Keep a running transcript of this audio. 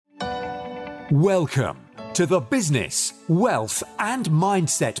Welcome to the Business, Wealth and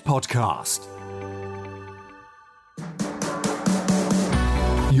Mindset Podcast.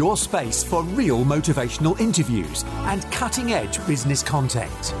 Your space for real motivational interviews and cutting-edge business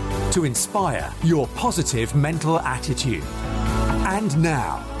content to inspire your positive mental attitude. And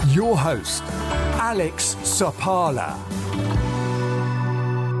now, your host, Alex Sapala.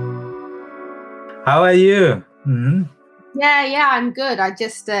 How are you? Yeah, I'm good. I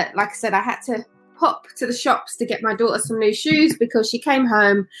just, like I said, I had to pop to the shops to get my daughter some new shoes because she came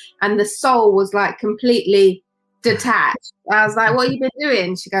home and the sole was like completely detached. I was like, what have you been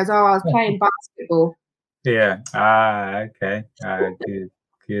doing? She goes, I was playing basketball. Yeah. Okay.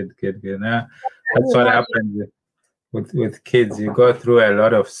 Good. Now, that's what happens with kids. You go through a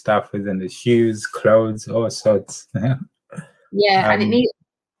lot of stuff within the shoes, clothes, all sorts. Yeah, and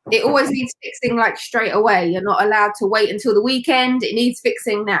it always needs fixing like straight away. You're not allowed to wait until the weekend. It needs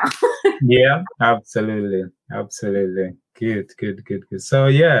fixing now. Yeah, absolutely. Good. So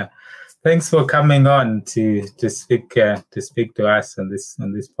yeah, thanks for coming on to speak to us on this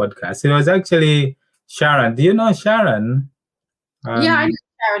podcast. It was actually Sharon. Do you know Sharon? Yeah, I know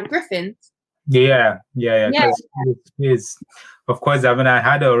Sharon Griffin. Yeah. Because of course, I mean, I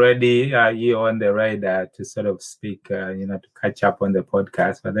had already you on the radar to sort of speak, to catch up on the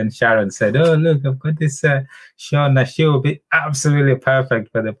podcast. But then Sharon said, "Oh, look, I've got this Shauna. She will be absolutely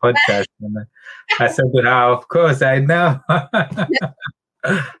perfect for the podcast." And I said to her, "Of course, I know.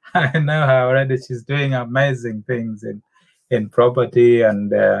 I know her already. She's doing amazing things in property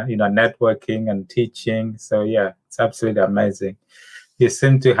and networking and teaching. So yeah, it's absolutely amazing. You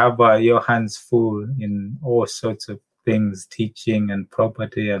seem to have your hands full in all sorts of things, teaching and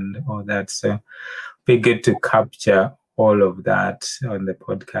property and all that. So be good to capture all of that on the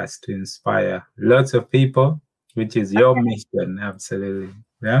podcast to inspire lots of people, which is your mission. Absolutely.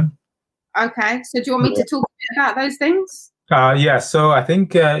 Yeah. Okay. So do you want me to talk a bit about those things? Yeah. So I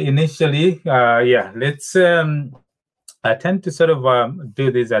think initially, let's, I tend to sort of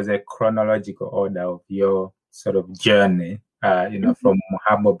do this as a chronological order of your sort of journey. From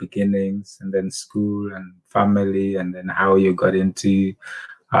humble beginnings and then school and family, and then how you got into,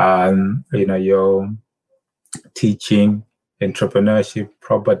 your teaching, entrepreneurship,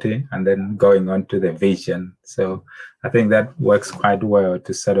 property, and then going on to the vision. So I think that works quite well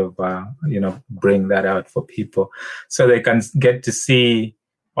to sort of, bring that out for people so they can get to see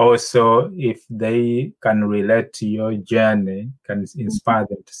also if they can relate to your journey, can inspire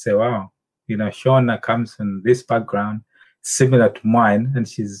them to say, wow, Shauna comes from this background, similar to mine, and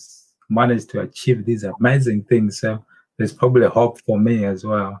she's managed to achieve these amazing things. So there's probably hope for me as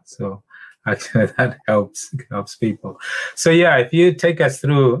well. So actually that helps people. So yeah, if you take us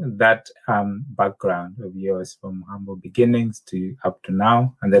through that background of yours from humble beginnings to up to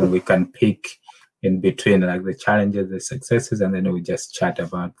now, and then we can pick in between like the challenges, the successes, and then we just chat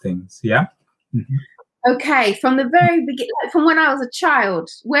about things. Yeah. Mm-hmm. Okay, from the very beginning, from when I was a child,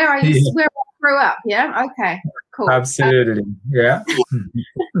 where I grew up. Yeah. Okay. Cool. Absolutely. Yeah.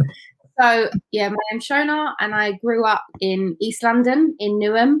 So yeah, my name's Shona, and I grew up in East London in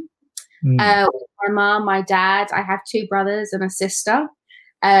Newham. With my mum, my dad. I have 2 brothers and a sister.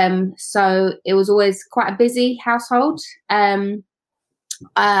 So it was always quite a busy household. Went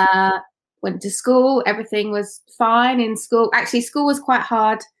to school. Everything was fine in school. Actually, school was quite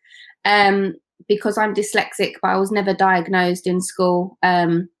hard because I'm dyslexic, but I was never diagnosed in school.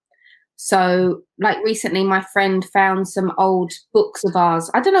 So like recently my friend found some old books of ours.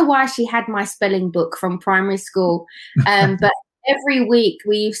 I don't know why she had my spelling book from primary school. But every week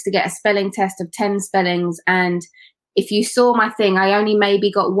we used to get a spelling test of 10 spellings. And if you saw my thing, I only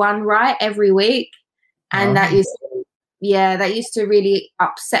maybe got 1 right every week. And that used to really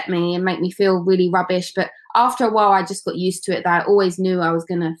upset me and make me feel really rubbish. But after a while, I just got used to it, that I always knew I was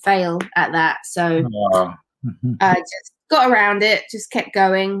going to fail at that. So I just got around it, just kept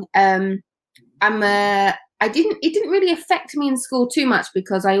going. It didn't really affect me in school too much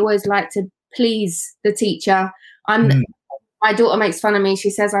because I always like to please the teacher. My daughter makes fun of me. She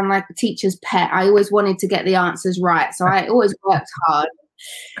says I'm like the teacher's pet. I always wanted to get the answers right. So I always worked hard.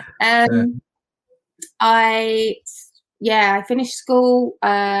 I finished school.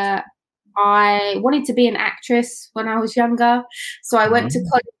 I wanted to be an actress when I was younger. So I went to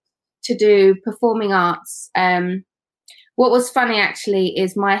college to do performing arts. What was funny actually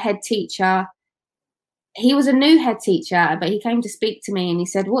is my head teacher, he was a new head teacher, but he came to speak to me and he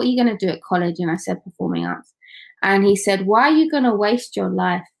said, what are you going to do at college? And I said, performing arts. And he said, why are you going to waste your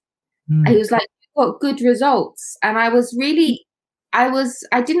life? And he was like, you've got good results. And I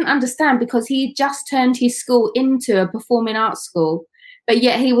didn't understand because he just turned his school into a performing arts school. But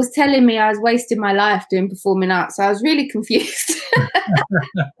yet he was telling me I was wasting my life doing performing arts. So I was really confused.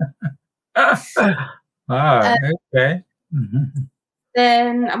 Okay.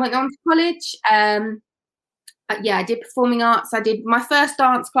 Then I went on to college. I did performing arts. I did my first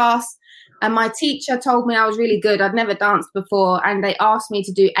dance class, and my teacher told me I was really good. I'd never danced before, and they asked me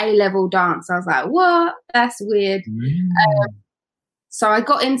to do A-level dance. I was like, what? That's weird. So I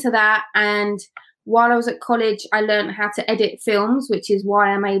got into that, and while I was at college, I learned how to edit films, which is why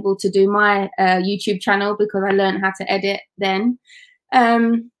I'm able to do my YouTube channel, because I learned how to edit then.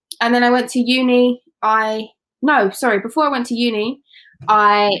 And then I went to uni. Before I went to uni,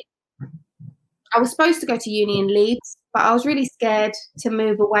 I was supposed to go to uni in Leeds, but I was really scared to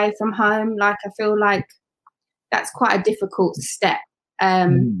move away from home. Like, I feel like that's quite a difficult step.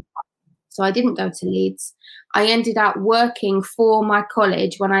 So I didn't go to Leeds. I ended up working for my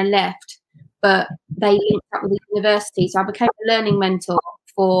college when I left, but they linked up with the university. So I became a learning mentor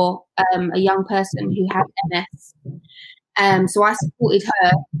for a young person who had MS. So I supported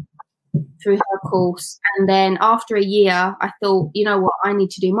her through her course. And then after a year, I thought, you know what, I need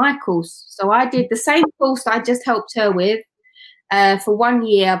to do my course. So I did the same course that I just helped her with for 1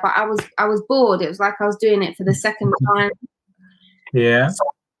 year, but I was bored. It was like I was doing it for the second time. Yeah. So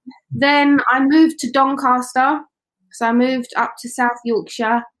then I moved to Doncaster. So I moved up to South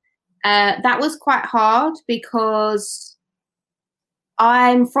Yorkshire. That was quite hard because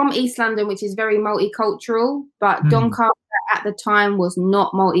I'm from East London, which is very multicultural, but Doncaster at the time was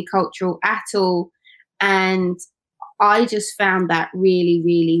not multicultural at all. And I just found that really,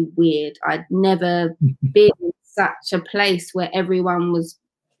 really weird. I'd never been in such a place where everyone was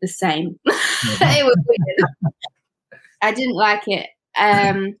the same. It was weird. I didn't like it.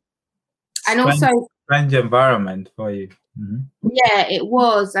 And also, strange environment for you. Yeah, it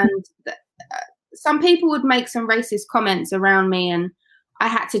was. And some people would make some racist comments around me, and I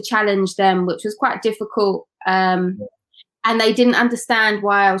had to challenge them, which was quite difficult. And they didn't understand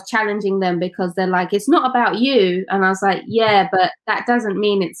why I was challenging them, because they're like, it's not about you. And I was like, yeah, but that doesn't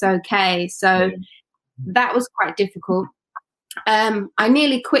mean it's okay. So that was quite difficult. I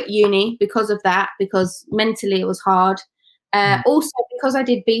nearly quit uni because of that, because mentally it was hard. Also, because I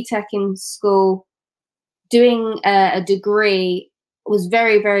did BTEC in school, doing a degree was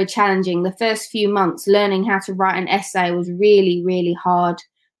very, very challenging. The first few months learning how to write an essay was really, really hard.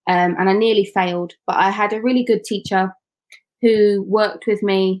 And I nearly failed. But I had a really good teacher who worked with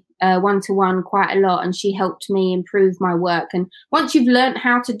me one-to-one quite a lot, and she helped me improve my work. And once you've learned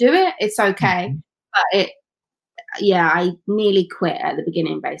how to do it, it's okay. But I nearly quit at the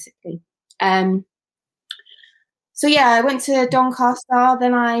beginning, basically. So yeah, I went to Doncaster.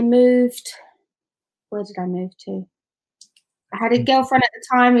 Then I moved. Where did I move to? I had a girlfriend at the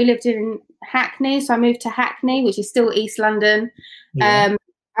time who lived in Hackney, so I moved to Hackney, which is still East London. Yeah.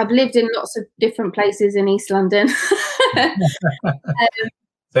 I've lived in lots of different places in East London.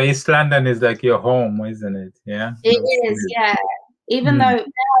 So East London is like your home, isn't it? Yeah. It is, yeah. Even though now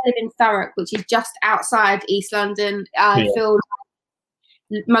I live in Thurrock, which is just outside East London, I feel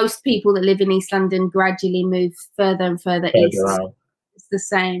like most people that live in East London gradually move further and further east. Out. It's the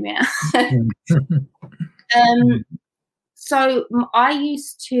same, yeah. So I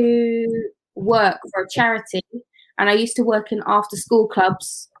used to work for a charity, and I used to work in after-school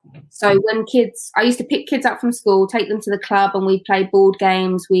clubs. So when I used to pick kids up from school, take them to the club, and we'd play board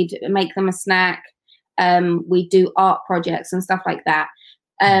games. We'd make them a snack. We'd do art projects and stuff like that.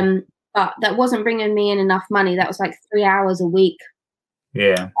 But that wasn't bringing me in enough money. That was like 3 hours a week.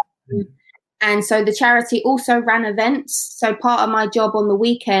 Yeah. And so the charity also ran events. So part of my job on the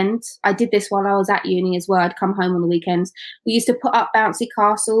weekend, I did this while I was at uni as well. I'd come home on the weekends. We used to put up bouncy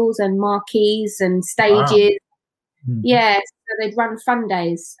castles and marquees and stages. Wow. Yeah, so they'd run fun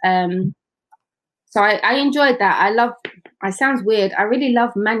days. So I enjoyed that. It sounds weird. I really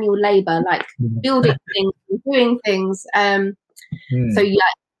love manual labor, like building things and doing things. So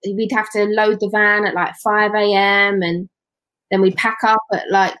we'd have to load the van at like 5 a.m. and then we'd pack up at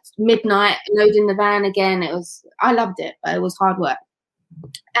like midnight, load in the van again. I loved it, but it was hard work.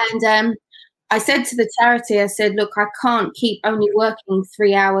 And I said to the charity, I said, look, I can't keep only working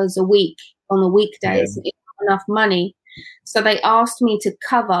 3 hours a week on the weekdays. It's not enough money. So they asked me to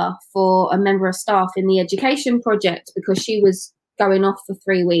cover for a member of staff in the education project, because she was going off for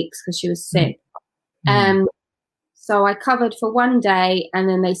 3 weeks because she was sick. So I covered for 1 day, and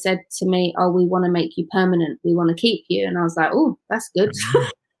then they said to me, oh, we want to make you permanent. We want to keep you. And I was like, oh, that's good.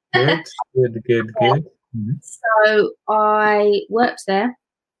 Good. So I worked there.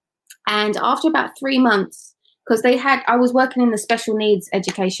 And after about 3 months, because I was working in the special needs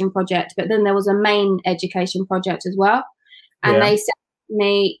education project, but then there was a main education project as well. And they said to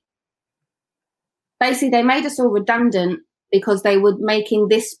me, basically they made us all redundant because they were making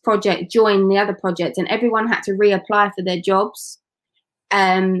this project join the other project, and everyone had to reapply for their jobs.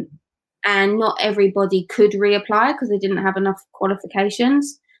 And not everybody could reapply because they didn't have enough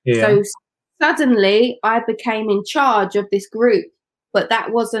qualifications. Yeah. So suddenly I became in charge of this group, but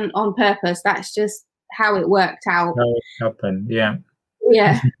that wasn't on purpose. That's just how it worked out. How it happened, yeah.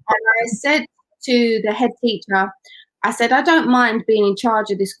 Yeah. And I said to the head teacher, I said, I don't mind being in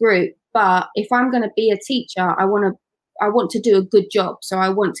charge of this group, but if I'm going to be a teacher, I want to do a good job. So I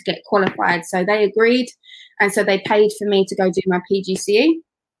want to get qualified. So they agreed. And so they paid for me to go do my PGCE.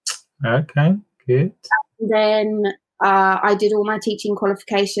 Okay, good. And then I did all my teaching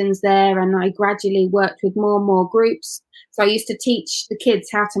qualifications there, and I gradually worked with more and more groups. So I used to teach the kids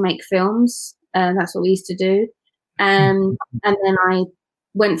how to make films. That's what we used to do. And then I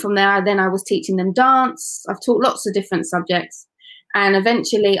went from there. Then I was teaching them dance. I've taught lots of different subjects. And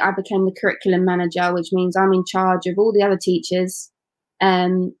eventually I became the curriculum manager, which means I'm in charge of all the other teachers.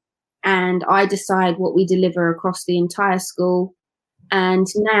 And I decide what we deliver across the entire school. And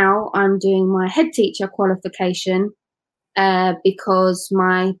now I'm doing my head teacher qualification because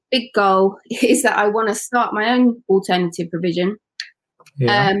my big goal is that I want to start my own alternative provision,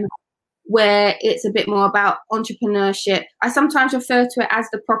 where it's a bit more about entrepreneurship. I sometimes refer to it as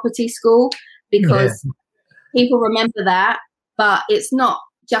the property school because people remember that, but it's not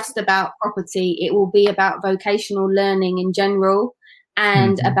just about property. It will be about vocational learning in general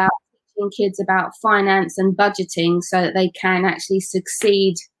and about kids about finance and budgeting so that they can actually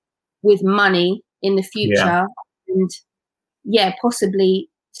succeed with money in the future and possibly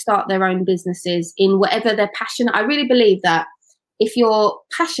start their own businesses in whatever they're passionate. I really believe that if you're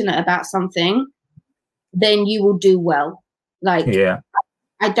passionate about something, then you will do well. I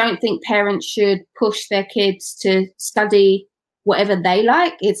don't think parents should push their kids to study whatever they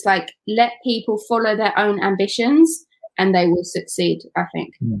like. It's like, let people follow their own ambitions and they will succeed, I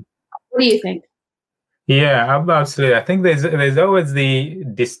think. What do you think? Yeah, absolutely. I think there's always the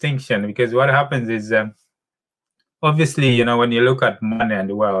distinction, because what happens is obviously, when you look at money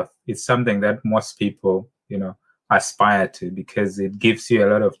and wealth, it's something that most people, aspire to because it gives you a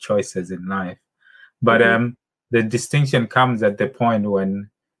lot of choices in life. But the distinction comes at the point when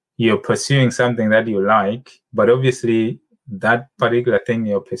you're pursuing something that you like, but obviously that particular thing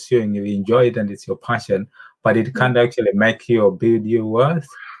you're pursuing, you enjoy it and it's your passion, but it can't actually make you or build your worth.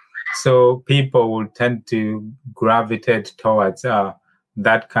 So people will tend to gravitate towards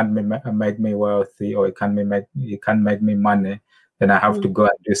that can't make me wealthy, or it can't make me money. Then I have to go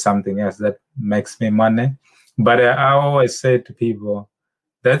and do something else that makes me money. But I always say to people,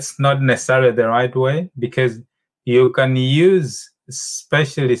 that's not necessarily the right way, because you can use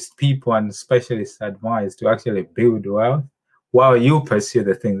specialist people and specialist advice to actually build wealth while you pursue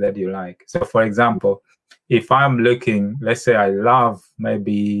the thing that you like. So, for example, if I'm looking, let's say I love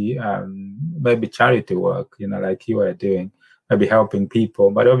maybe charity work, like you are doing, maybe helping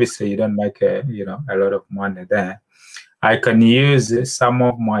people, but obviously you don't make a lot of money there. I can use some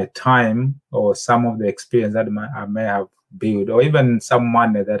of my time or some of the experience that I may have built, or even some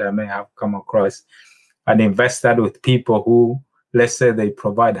money that I may have come across, and invest that with people who, let's say, they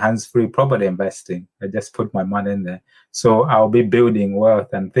provide hands-free property investing. I just put my money in there. So I'll be building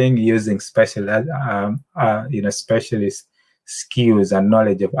wealth and using specialist skills and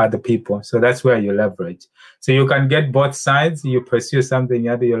knowledge of other people. So that's where you leverage. So you can get both sides. You pursue something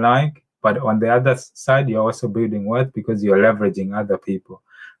that you like, but on the other side, you're also building wealth because you're leveraging other people.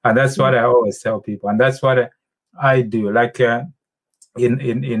 And that's what I always tell people. And that's what I do. Like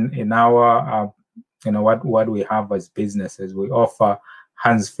in our what we have as businesses, we offer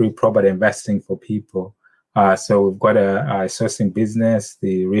hands-free property investing for people. So we've got a sourcing business,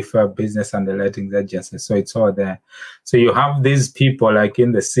 the refurb business, and the lettings agency. So it's all there. So you have these people like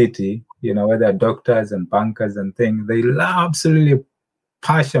in the city, where they're doctors and bankers and things. They are absolutely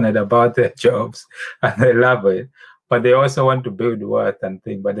passionate about their jobs and they love it. But they also want to build wealth and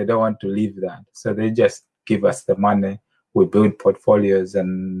things, but they don't want to leave that. So they just give us the money. We build portfolios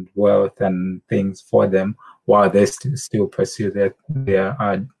and wealth and things for them while they still pursue their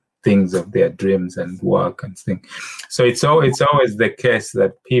things of their dreams and work and things. So it's always the case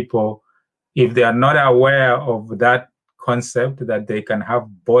that people, if they are not aware of that concept that they can have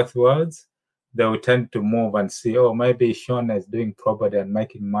both worlds, they will tend to move and see, oh, maybe Shona is doing property and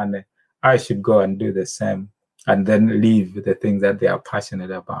making money. I should go and do the same, and then leave the things that they are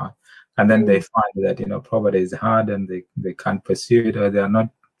passionate about. And then they find that, property is hard and they can't pursue it, or they are not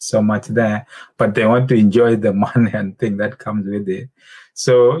so much there, but they want to enjoy the money and thing that comes with it.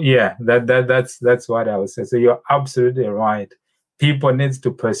 So yeah, that's what I would say. So you're absolutely right. people need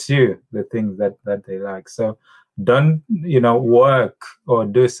to pursue the things that they like. So don't, work or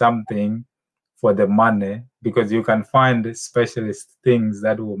do something for the money, because you can find specialist things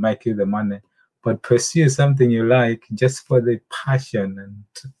that will make you the money, but pursue something you like just for the passion and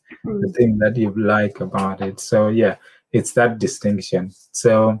the thing that you like about it. So yeah, it's that distinction.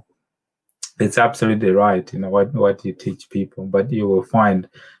 So it's absolutely right, what you teach people, but you will find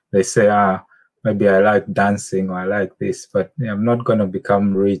they say, maybe I like dancing or I like this, but I'm not going to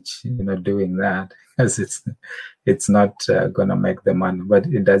become rich, doing that, because it's not going to make the money. But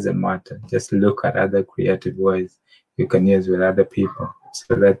it doesn't matter. Just look at other creative ways you can use with other people.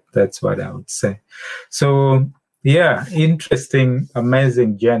 So that's what I would say. So yeah, interesting,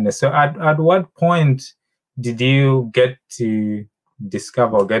 amazing journey. So at what point did you get to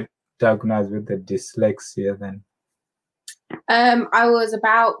discover or get diagnosed with the dyslexia then? I was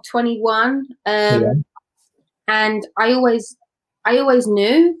about 21, and I always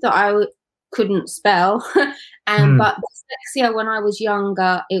knew that I couldn't spell, but dyslexia when I was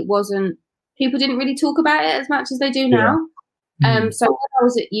younger, it wasn't. People didn't really talk about it as much as they do now. So when I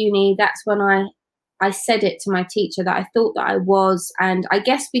was at uni, that's when I said it to my teacher that I thought that I was, and I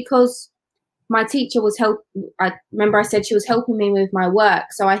guess because my teacher was I remember I said she was helping me with my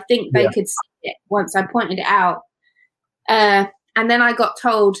work, so I think they could see it once I pointed it out. And then I got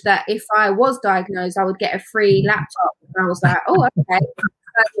told that if I was diagnosed, I would get a free laptop. And I was like, oh, okay.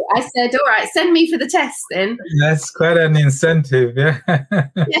 So I said, all right, send me for the test then. That's quite an incentive, yeah.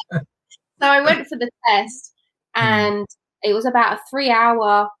 So I went for the test, and it was about a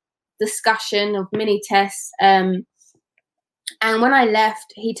 3-hour discussion of mini tests. And when I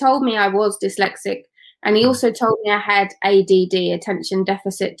left, he told me I was dyslexic, and he also told me I had ADD, attention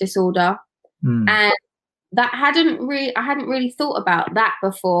deficit disorder. And that I hadn't really thought about that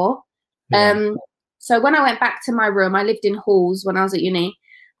before. So when I went back to my room, I lived in halls when I was at uni.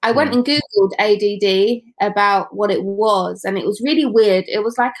 I went and Googled ADD about what it was, and it was really weird. It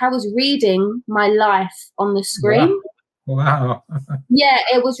was like I was reading my life on the screen. Wow. Yeah,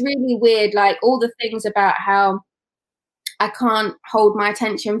 it was really weird. Like all the things about how I can't hold my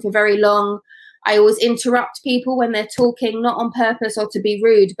attention for very long. I always interrupt people when they're talking, not on purpose or to be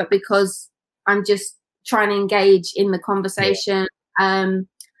rude, but because I'm just trying to engage in the conversation.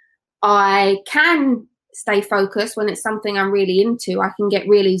 I can stay focused when it's something I'm really into. I can get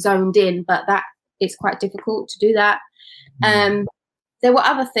really zoned in, but that it's quite difficult to do that. There were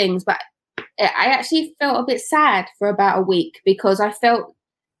other things, but I actually felt a bit sad for about a week because I felt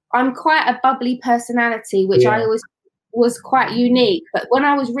I'm quite a bubbly personality, which I always was quite unique. But when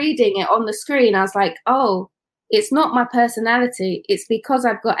I was reading it on the screen, I was like, oh, it's not my personality. It's because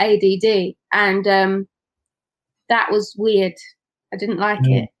I've got ADD. And that was weird. I didn't like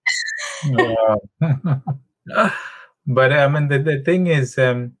it. But I mean, the thing is,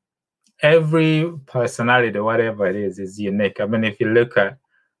 every personality, whatever it is unique. I mean, if you look at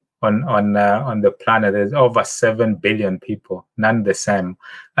on the planet, there's over 7 billion people, none the same.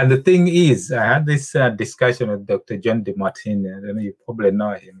 And the thing is, I had this discussion with Dr. John DeMartini. I don't know, you probably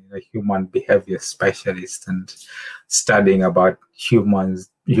know him, a human behavior specialist and studying about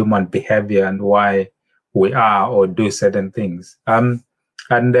human behavior and why we are or do certain things. And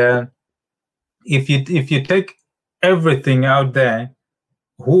if you take everything out there,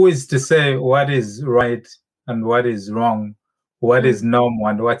 who is to say what is right and what is wrong, what is normal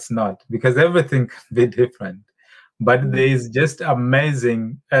and what's not? Because everything can be different. But there is just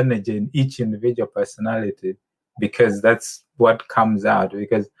amazing energy in each individual personality, because that's what comes out.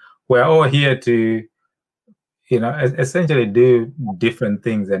 Because we're all here to, essentially do different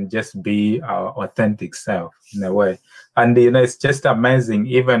things and just be our authentic self in a way. And, it's just amazing,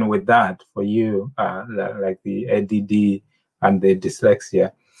 even with that, for you, like the ADD and the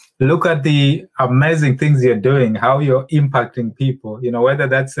dyslexia. Look at the amazing things you're doing, how you're impacting people, whether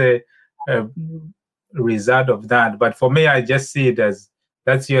that's a result of that. But for me, I just see it as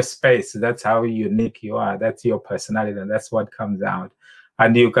that's your space. That's how unique you are. That's your personality. And that's what comes out.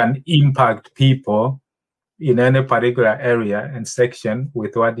 And you can impact people in any particular area and section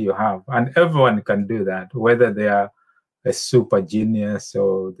with what you have. And everyone can do that, whether they are a super genius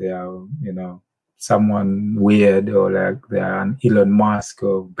or they are, someone weird, or like they're an Elon Musk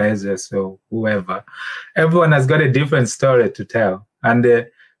or Bezos or whoever. Everyone has got a different story to tell. And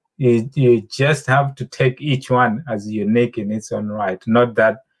you just have to take each one as unique in its own right. Not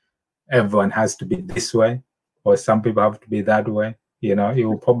that everyone has to be this way or some people have to be that way. You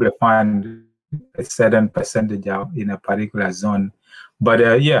will probably find a certain percentage out in a particular zone. But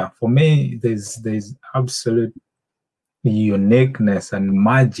for me, there's absolute uniqueness and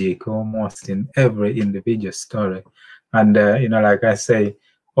magic almost in every individual story. And, like I say,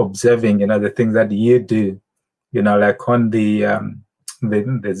 observing, the things that you do, like on the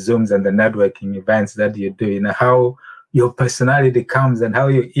Zooms and the networking events that you do, how your personality comes and how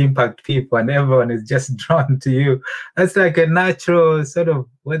you impact people, and everyone is just drawn to you. That's like a natural sort of,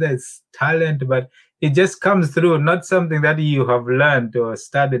 whether it's talent, but it just comes through, not something that you have learned or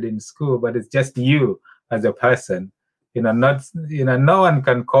studied in school, but it's just you as a person. Not, no one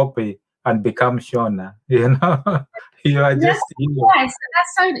can copy and become Shona, You are just you. Yes,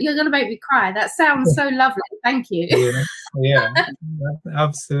 that's so, you're going to make me cry. That sounds so lovely. Thank you. Yeah,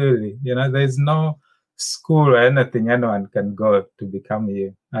 absolutely. There's no school or anything anyone can go to become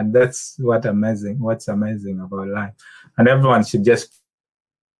you. And that's what's amazing about life. And everyone should just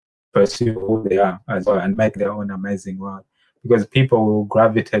pursue who they are as well and make their own amazing world, because people will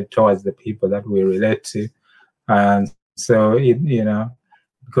gravitate towards the people that we relate to. And so it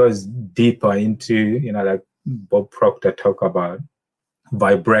goes deeper into, like Bob Proctor talk about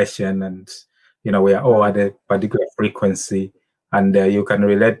vibration, and we are all at a particular frequency, and you can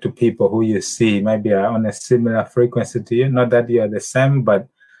relate to people who you see maybe are on a similar frequency to you. Not that you are the same, but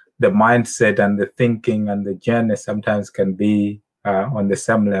the mindset and the thinking and the journey sometimes can be on the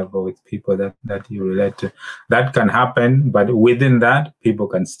same level with people that you relate to. That can happen, but within that, people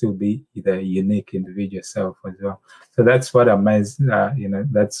can still be either unique individual self as well. So that's what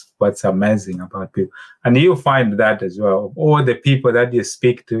that's what's amazing about people. And you find that as well. All the people that you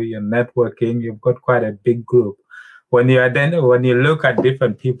speak to, you're networking, you've got quite a big group. When you look at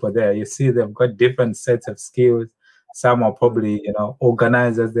different people there, you see they've got different sets of skills. Some are probably,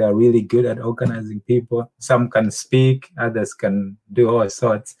 organizers. They are really good at organizing people. Some can speak, others can do all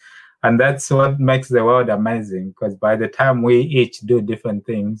sorts. And that's what makes the world amazing, because by the time we each do different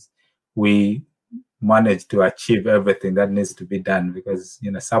things, we manage to achieve everything that needs to be done, because,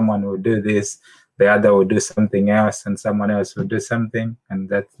 someone will do this, the other will do something else, and someone else will do something. And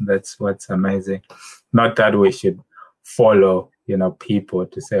that's what's amazing. Not that we should follow people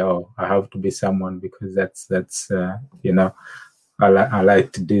to say, oh, I have to be someone, because that's I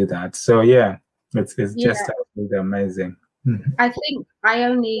like to do that. So yeah, it's just absolutely amazing. I think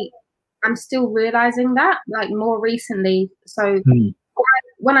I'm still realizing that, like, more recently. So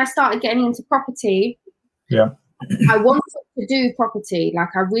when I started getting into property, I wanted to do property,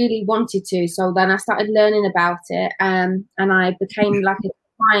 like I really wanted to. So then I started learning about it, and I became like a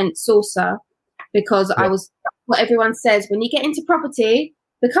client sourcer, because I was, what everyone says, when you get into property,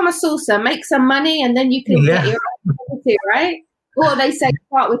 become a sourcer, make some money, and then you can get your own property, right? Or they say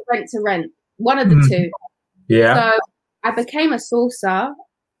start with rent to rent, one of the two. Yeah. So I became a sourcer,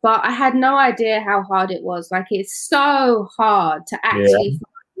 but I had no idea how hard it was. Like, it's so hard to actually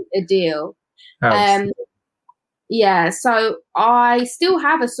find a deal. So I still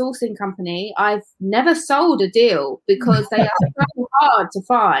have a sourcing company. I've never sold a deal because they are so hard to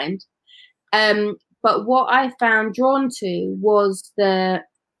find. But what I found drawn to was the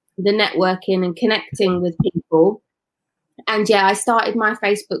networking and connecting with people. And I started my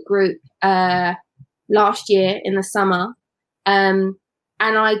Facebook group last year in the summer. And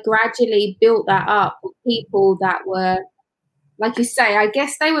I gradually built that up with people that were, like you say, I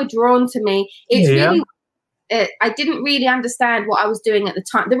guess they were drawn to me. It's really, I didn't really understand what I was doing at the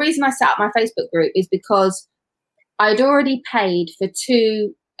time. The reason I set up my Facebook group is because I'd already paid for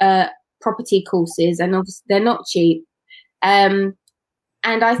 2 property courses, and obviously they're not cheap. And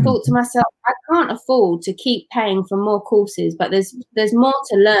I thought to myself, I can't afford to keep paying for more courses, but there's more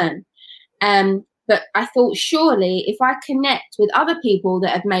to learn. But I thought, surely if I connect with other people that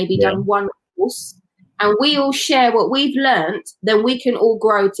have maybe done one course and we all share what we've learned, then we can all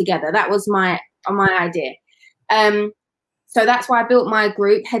grow together. That was my idea. So that's why I built my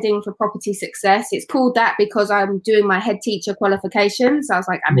group, Heading for Property Success. It's called that because I'm doing my head teacher qualification. So I was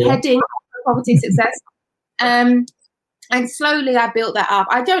like, I'm heading for property success. And slowly I built that up.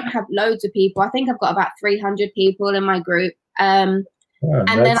 I don't have loads of people. I think I've got about 300 people in my group. And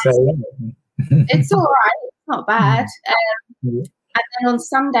then it's all right. It's not bad. And then on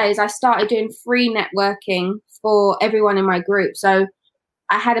Sundays, I started doing free networking for everyone in my group. So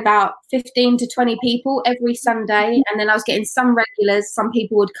I had about 15 to 20 people every Sunday, and then I was getting some regulars. Some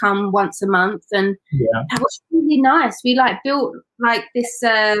people would come once a month, and that was really nice. We built this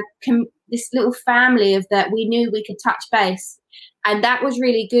this little family of that. We knew we could touch base, and that was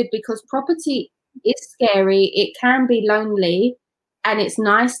really good, because property is scary. It can be lonely, and it's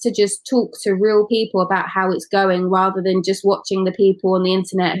nice to just talk to real people about how it's going, rather than just watching the people on the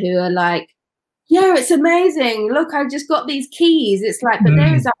internet who are like, yeah, it's amazing. Look, I just got these keys. It's like, but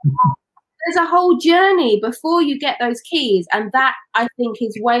there's a whole journey before you get those keys. And that, I think,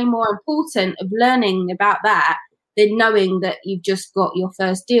 is way more important of learning about that than knowing that you've just got your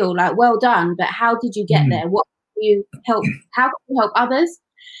first deal. Like, well done, but how did you get there? What do you help? How can you help others?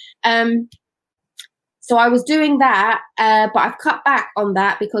 So I was doing that, but I've cut back on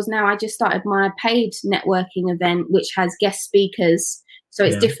that because now I just started my paid networking event, which has guest speakers. So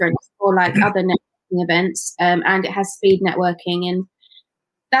it's different for like other networking events, and it has speed networking, and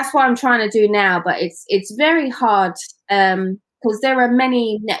that's what I'm trying to do now. But it's very hard because there are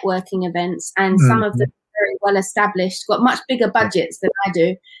many networking events, and some of them are very well established, got much bigger budgets than I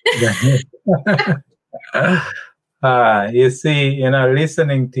do. You see,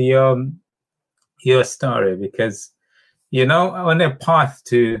 listening to your story, because on a path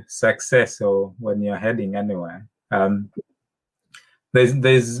to success, or when you're heading anywhere,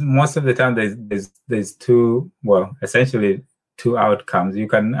 there's most of the time there's essentially two outcomes. You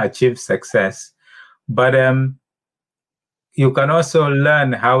can achieve success, but you can also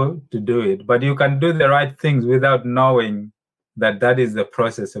learn how to do it. But you can do the right things without knowing that is the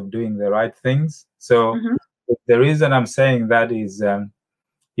process of doing the right things. So the reason I'm saying that is,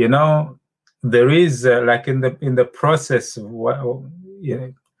 there is like in the process of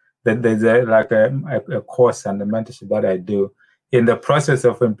there's a course and the mentorship that I do. In the process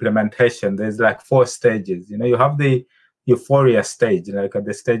of implementation, there's like 4 stages. You have the euphoria stage, like at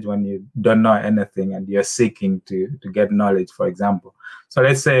the stage when you don't know anything and you're seeking to get knowledge, for example. So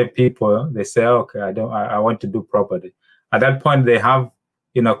let's say people, they say, okay, I want to do property. At that point, they have,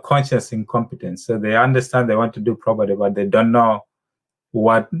 conscious incompetence. So they understand they want to do property, but they don't know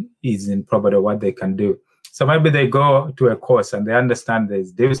what is in property, what they can do. So maybe they go to a course and they understand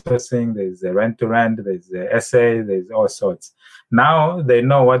there's deal sourcing, there's a rent-to-rent, there's the SA, there's all sorts. Now they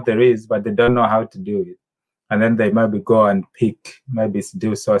know what there is, but they don't know how to do it. And then they maybe go and pick, maybe it's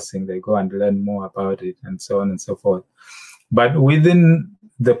deal sourcing, they go and learn more about it, and so on and so forth. But within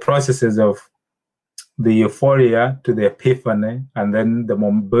the processes of the euphoria to the epiphany, and then the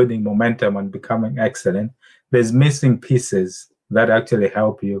building momentum and becoming excellent, there's missing pieces that actually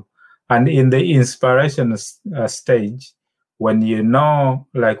help you. And in the inspiration stage, when you know,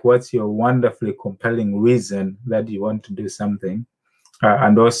 like, what's your wonderfully compelling reason that you want to do something,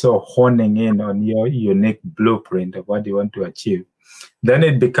 and also honing in on your unique blueprint of what you want to achieve, then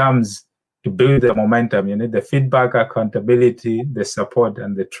it becomes, to build the momentum, you need the feedback, accountability, the support,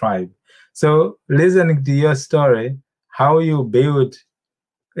 and the tribe. So listening to your story, how you build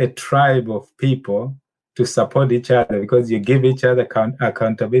a tribe of people to support each other, because you give each other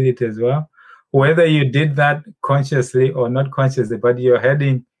accountability as well. Whether you did that consciously or not consciously, but you're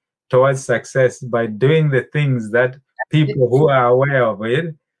heading towards success by doing the things that people who are aware of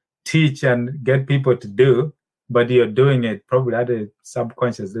it teach and get people to do, but you're doing it probably at a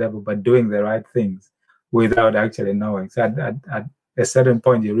subconscious level, but doing the right things without actually knowing. So at a certain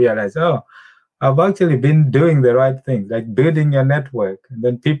point, you realize, oh, I've actually been doing the right things, like building your network. And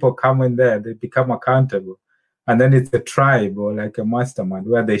then people come in there, they become accountable. And then it's a tribe or like a mastermind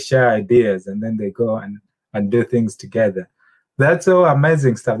where they share ideas and then they go and do things together. That's all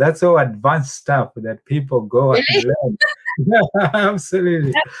amazing stuff. That's all advanced stuff that people go and learn. Yeah,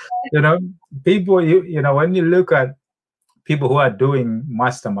 absolutely. People, when you look at people who are doing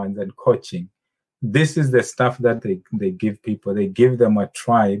masterminds and coaching, this is the stuff that they give people. They give them a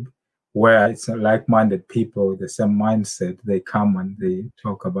tribe where it's like-minded people with the same mindset. They come and they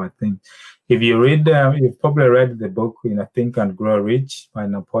talk about things. If you read, you've probably read the book, Think and Grow Rich by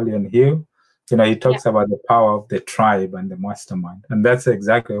Napoleon Hill. He talks about the power of the tribe and the mastermind. And that's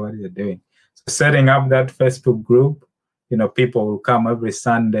exactly what you're doing. So setting up that Facebook group, people will come every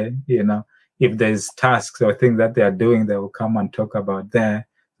Sunday, if there's tasks or things that they are doing, they will come and talk about there.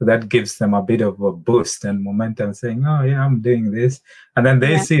 So that gives them a bit of a boost and momentum, saying, oh, yeah, I'm doing this. And then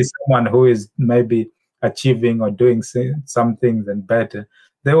they see someone who is maybe achieving or doing some things and better.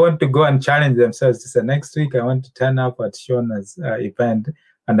 They want to go and challenge themselves to say, next week, I want to turn up at Shona's event,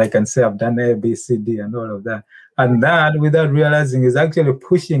 and I can say I've done A, B, C, D, and all of that. And that, without realizing, is actually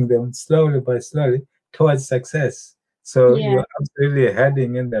pushing them slowly by slowly towards success. So you're absolutely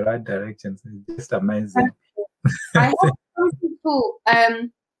heading in the right direction. So it's just amazing. I hope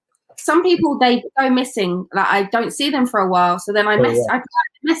some people, they go missing. Like, I don't see them for a while. So then I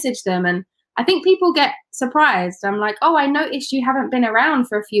message them, and I think people get surprised. I'm like, oh, I noticed you haven't been around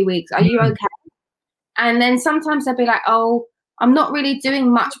for a few weeks. Are you okay? And then sometimes they'll be like, oh, I'm not really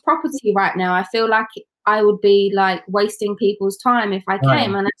doing much property right now. I feel like I would be like wasting people's time if I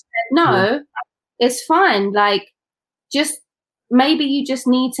came. And I said, no, it's fine. Like, just maybe you just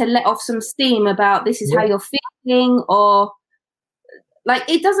need to let off some steam about this is how you're feeling, or like,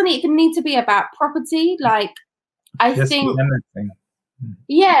 it doesn't even need to be about property. Like, I think,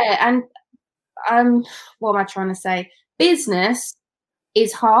 and what am I trying to say? Business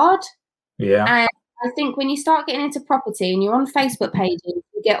is hard. Yeah. And I think when you start getting into property and you're on Facebook pages,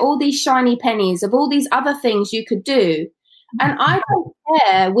 you get all these shiny pennies of all these other things you could do. And I don't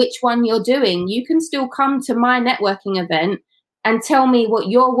care which one you're doing. You can still come to my networking event and tell me what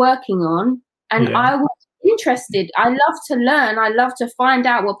you're working on. And I was interested. I love to learn. I love to find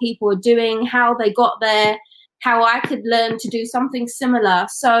out what people are doing, how they got there, how I could learn to do something similar.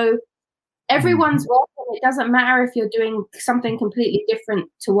 So everyone's welcome. It doesn't matter if you're doing something completely different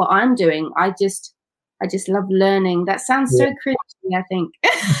to what I'm doing. I just love learning. That sounds so cringy, I think.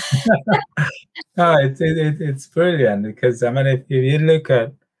 No, it's brilliant, because I mean, if you look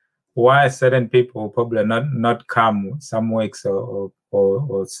at why certain people probably not come some weeks or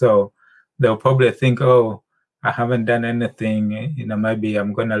so, they'll probably think, oh, I haven't done anything, maybe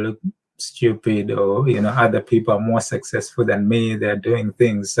I'm gonna look stupid, or other people are more successful than me, they're doing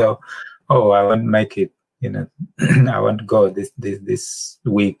things, so I won't make it, I won't go this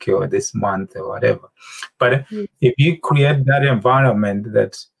week or this month or whatever. But if you create that environment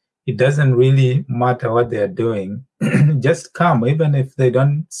that it doesn't really matter what they're doing, just come, even if they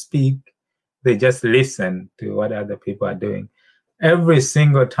don't speak, they just listen to what other people are doing. Every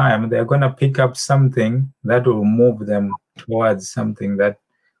single time they're going to pick up something that will move them towards something that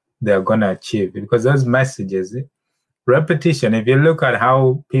they're going to achieve, because those messages, repetition, if you look at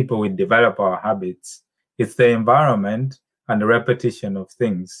how people will develop our habits, it's the environment and the repetition of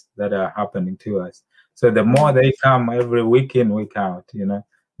things that are happening to us. So the more they come every week in, week out,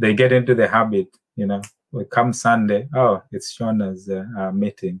 they get into the habit, we come Sunday, oh, it's Shona's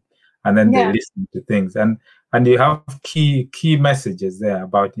meeting. And then they listen to things. And you have key messages there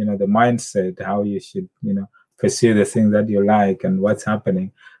about, the mindset, how you should, pursue the things that you like and what's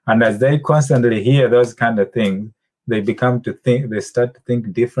happening. And as they constantly hear those kind of things, they start to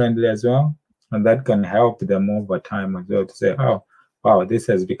think differently as well. And that can help them over time as well to say, oh, wow, this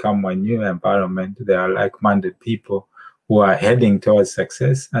has become my new environment. There are like-minded people who are heading towards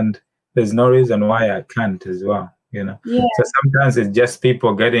success, and there's no reason why I can't as well, So sometimes it's just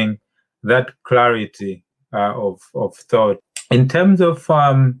people getting that clarity of thought. In terms of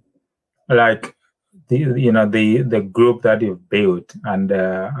like the group that you've built, and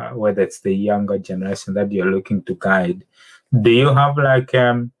whether it's the younger generation that you're looking to guide, do you have like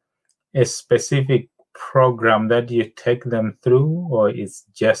a specific program that you take them through, or it's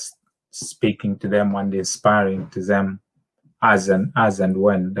just speaking to them and inspiring to them as and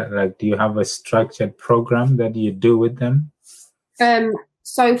when? Like, do you have a structured program that you do with them?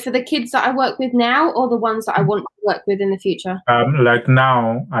 So for the kids that I work with now, or the ones that I want to work with in the future? Like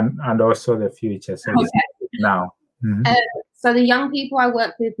now and also the future. So now. Mm-hmm. So the young people I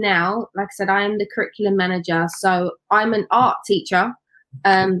work with now, like I said, I am the curriculum manager. So I'm an art teacher.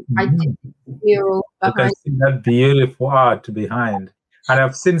 I do mural behind. You can see that beautiful art behind. And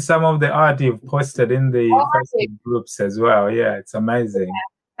I've seen some of the art you've posted in the Facebook groups as well. Yeah, it's amazing.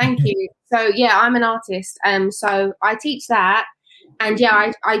 Yeah, thank you. So yeah, I'm an artist. So I teach that. And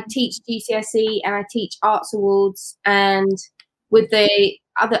yeah, I teach GCSE and I teach Arts Awards, and with the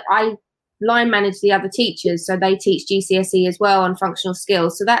other, I line manage the other teachers, so they teach GCSE as well on functional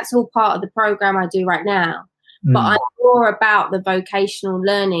skills. So that's all part of the program I do right now. But I'm more about the vocational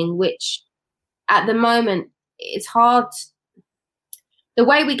learning, which at the moment it's hard. The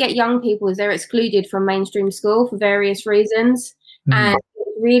way we get young people is they're excluded from mainstream school for various reasons. And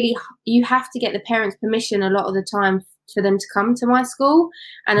really, you have to get the parents' permission a lot of the time for them to come to my school,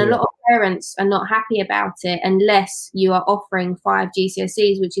 and a lot of parents are not happy about it unless you are offering 5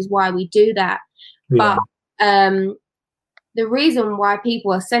 GCSEs, which is why we do that. But the reason why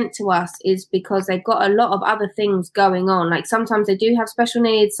people are sent to us is because they've got a lot of other things going on. Like sometimes they do have special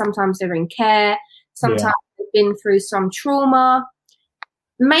needs, sometimes they're in care, sometimes they've been through some trauma.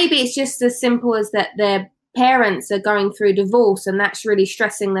 Maybe it's just as simple as that their parents are going through divorce, and that's really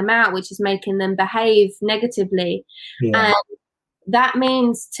stressing them out, which is making them behave negatively. And that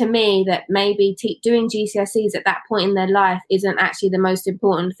means to me that maybe doing GCSEs at that point in their life isn't actually the most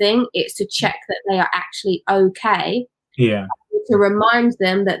important thing. It's to check that they are actually okay. To remind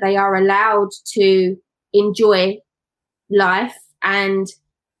them that they are allowed to enjoy life and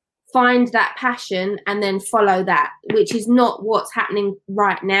find that passion and then follow that, which is not what's happening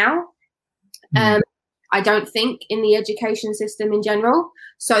right now. I don't think in the education system in general.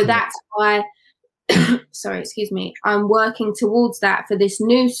 So that's why, sorry, excuse me, I'm working towards that for this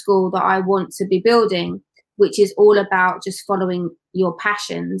new school that I want to be building, which is all about just following your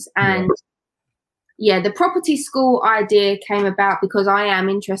passions. And the property school idea came about because I am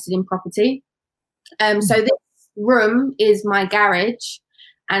interested in property. So this room is my garage,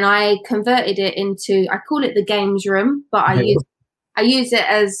 and I converted it into, I call it the games room, but I use it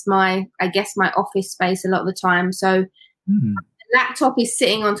as my office space a lot of the time. So the laptop is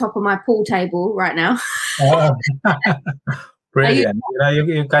sitting on top of my pool table right now. Oh. Brilliant.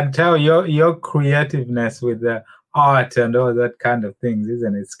 You can tell your creativeness with the art and all that kind of things,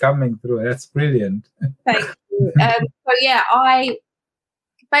 isn't it? It's coming through. That's brilliant. Thank you. So yeah, I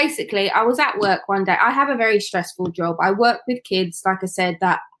was at work one day. I have a very stressful job. I work with kids, like I said,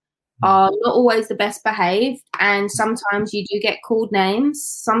 that are not always the best behaved, and sometimes you do get called names.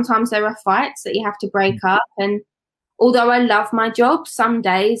 Sometimes there are fights that you have to break up, and although I love my job, some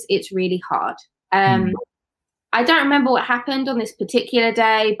days it's really hard. I don't remember what happened on this particular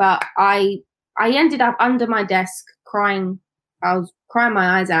day, but I ended up under my desk crying. I was crying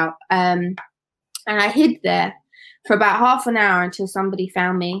my eyes out, and I hid there for about half an hour until somebody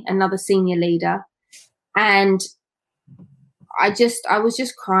found me, another senior leader, and I was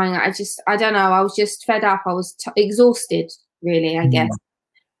just crying. I don't know. I was just fed up. I was exhausted, really, I guess.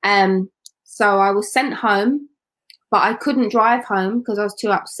 So I was sent home, but I couldn't drive home because I was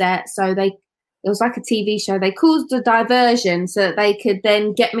too upset. So it was like a TV show. They caused a diversion so that they could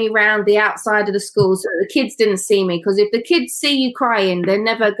then get me round the outside of the school so that the kids didn't see me. Because if the kids see you crying, they're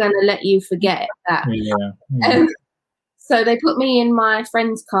never going to let you forget that. So they put me in my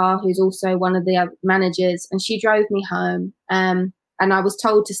friend's car, who's also one of the other managers, and she drove me home. And I was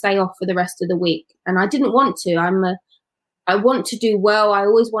told to stay off for the rest of the week. And I didn't want to. I want to do well. I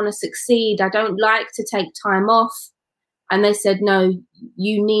always want to succeed. I don't like to take time off. And they said, no,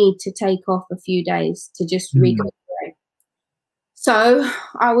 you need to take off a few days to just recuperate. So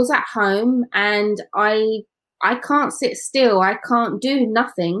I was at home, and I can't sit still. I can't do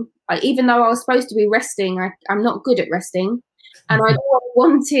nothing. Even though I was supposed to be resting, I'm not good at resting. And I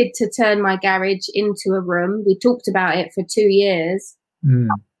wanted to turn my garage into a room. We talked about it for 2 years.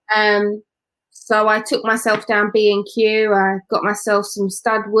 So I took myself down B&Q. I got myself some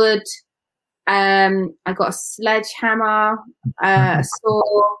stud wood. I got a sledgehammer, a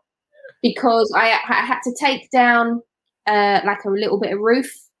saw, because I had to take down like a little bit of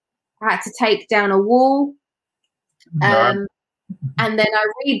roof. I had to take down a wall. And then I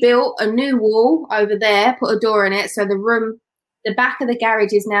rebuilt a new wall over there, put a door in it. So the back of the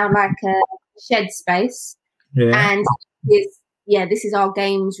garage is now like a shed space. And this is our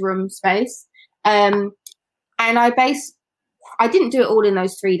games room space. And I didn't do it all in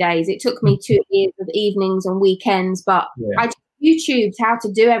those 3 days. It took me 2 years of evenings and weekends, but I YouTubed how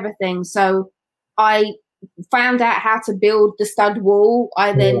to do everything. So I found out how to build the stud wall.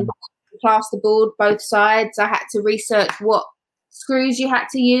 I then plasterboard both sides. I had to research what screws you had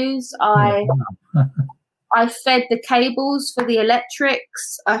to use. I fed the cables for the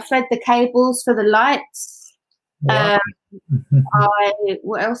electrics. I fed the cables for the lights. What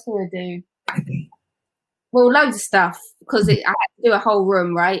else did I do? Well, loads of stuff, because I had to do a whole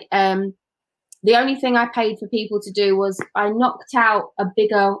room, right? The only thing I paid for people to do was I knocked out a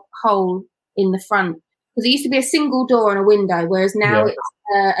bigger hole in the front, because it used to be a single door and a window, whereas now it's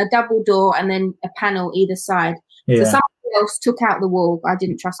a double door and then a panel either side. So somebody else took out the wall. I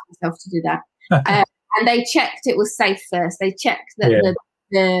didn't trust myself to do that. And they checked it was safe first. They checked that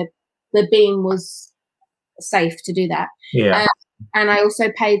the beam was safe to do that. And I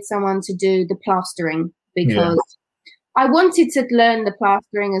also paid someone to do the plastering, because I wanted to learn the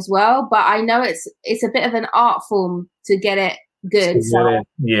plastering as well, but I know it's a bit of an art form to get it good.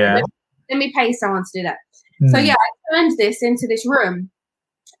 Let me pay someone to do that. So I turned this into this room,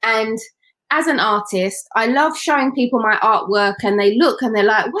 and as an artist, I love showing people my artwork, and they look and they're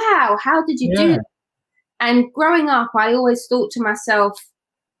like, wow, how did you do that? And growing up, I always thought to myself,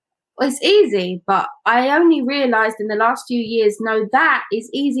 well, it's easy, but I only realized in the last few years, no, that is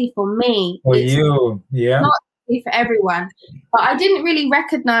easy for me. For it's you, not easy for everyone. But I didn't really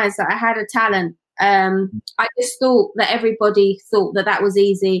recognize that I had a talent. I just thought that everybody thought that was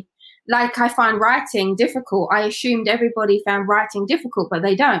easy. Like I find writing difficult. I assumed everybody found writing difficult, but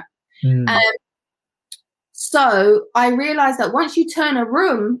they don't. So I realized that once you turn a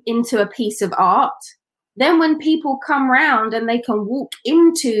room into a piece of art, then when people come round and they can walk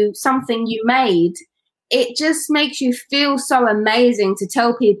into something you made, it just makes you feel so amazing to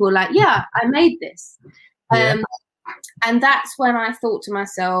tell people like, yeah, I made this. And that's when I thought to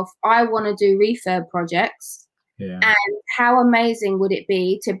myself, I want to do refurb projects. And how amazing would it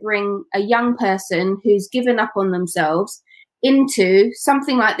be to bring a young person who's given up on themselves into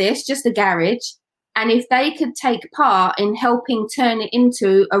something like this, just a garage. And if they could take part in helping turn it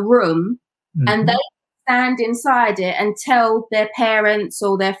into a room, and they stand inside it and tell their parents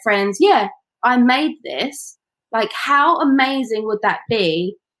or their friends, yeah, I made this. Like, how amazing would that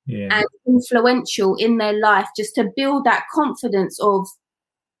be and influential in their life, just to build that confidence of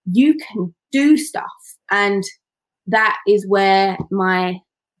you can do stuff. And that is where my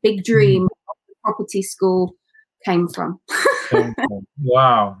big dream of the property school came from.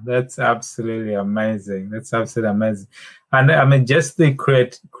 Wow, that's absolutely amazing. That's absolutely amazing. And I mean, just the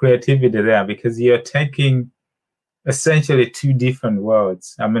creativity there, because you're taking essentially two different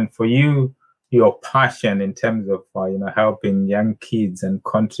worlds. I mean, for you, your passion in terms of helping young kids and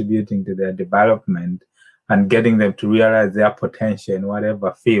contributing to their development and getting them to realize their potential in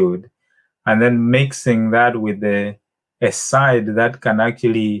whatever field, and then mixing that with a side that can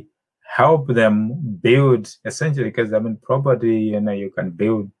actually help them build, essentially, because I mean, property, you can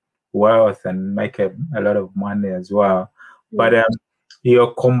build wealth and make a lot of money as well. But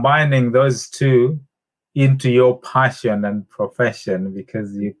you're combining those two into your passion and profession,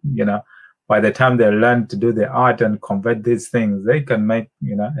 because by the time they learn to do the art and convert these things, they can make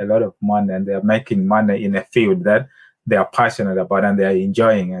a lot of money, and they're making money in a field that they are passionate about and they're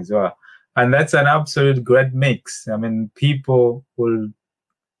enjoying as well. And that's an absolute great mix. I mean,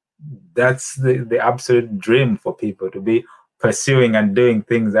 that's the absolute dream for people, to be pursuing and doing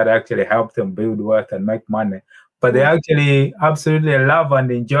things that actually help them build wealth and make money, but they actually absolutely love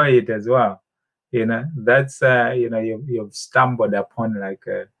and enjoy it as well. That's you've stumbled upon like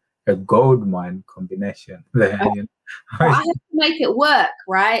a gold mine combination there. Well, I have to make it work,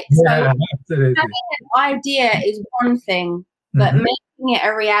 right? Yeah, so absolutely. having an idea is one thing, but making it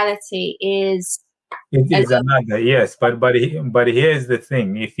a reality is another. Yes, but here's the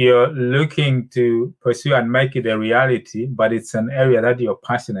thing: if you're looking to pursue and make it a reality, but it's an area that you're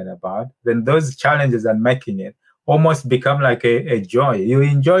passionate about, then those challenges and making it almost become like a joy. You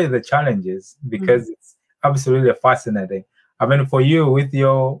enjoy the challenges because it's absolutely fascinating. I mean, for you, with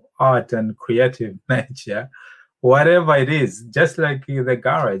your art and creative nature, whatever it is, just like the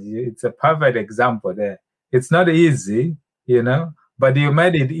garage, it's a perfect example there. It's not easy, but you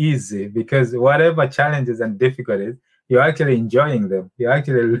made it easy, because whatever challenges and difficulties, you're actually enjoying them. You're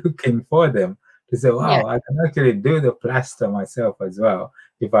actually looking for them to say, wow, I can actually do the plaster myself as well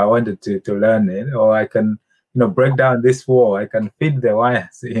if I wanted to learn it, or I can, break down this wall, I can fit the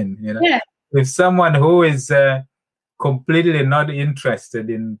wires in, If someone who is completely not interested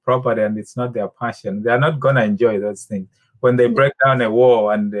in property and it's not their passion, they're not going to enjoy those things. When they break down a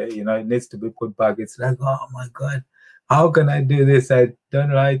wall and, it needs to be put back, it's like, oh my God, how can I do this? I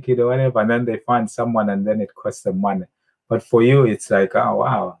don't like it or whatever. And then they find someone and then it costs them money. But for you, it's like, oh,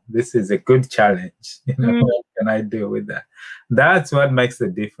 wow, this is a good challenge. What can I do with that? That's what makes the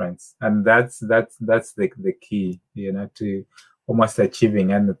difference. And that's the key, to almost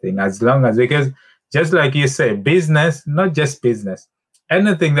achieving anything. As long as, because just like you say, business, not just business,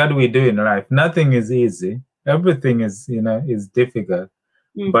 anything that we do in life, nothing is easy. Everything is, is difficult.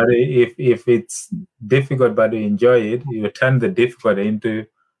 But if it's difficult but you enjoy it, you turn the difficulty into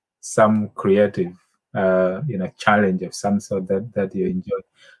some creative challenge of some sort that you enjoy.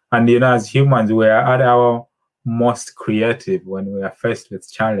 And as humans, we are at our most creative when we are faced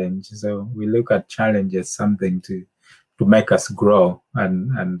with challenge. So we look at challenge as something to make us grow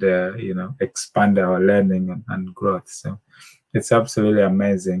and expand our learning and growth. So it's absolutely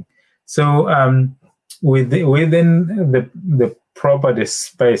amazing. So within the property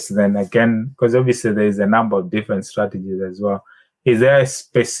space, then again, because obviously there is a number of different strategies as well, is there a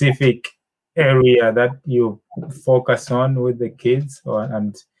specific area that you focus on with the kids,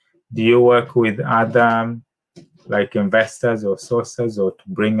 and do you work with other like investors or sources, or to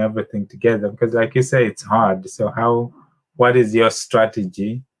bring everything together? Because like you say, it's hard. So what is your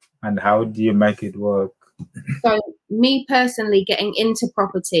strategy and how do you make it work? So me personally, getting into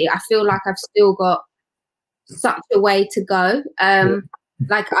property, I feel like I've still got such a way to go.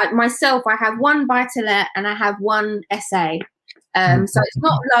 Like myself, I have one buy-to-let and I have one SA. So it's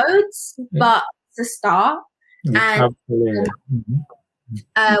not loads, but it's a start. And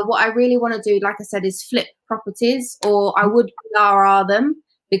what I really want to do, like I said, is flip properties, or I would PRR them,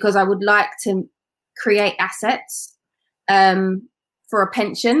 because I would like to create assets for a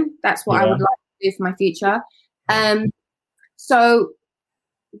pension. That's what I would like to do for my future. So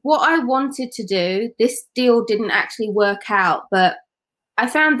what I wanted to do, this deal didn't actually work out, but I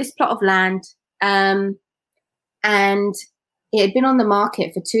found this plot of land and it had been on the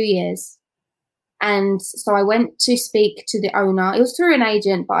market for 2 years. And so I went to speak to the owner. It was through an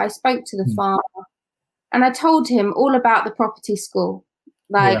agent, but I spoke to the farmer and I told him all about the property school.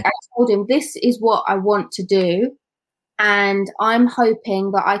 I told him, this is what I want to do. And I'm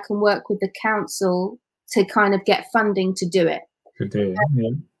hoping that I can work with the council to kind of get funding to do it.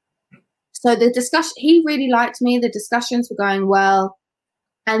 So the discussion, he really liked me. The discussions were going well.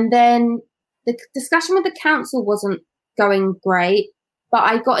 And then the discussion with the council wasn't going great, but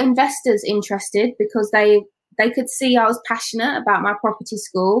I got investors interested because they could see I was passionate about my property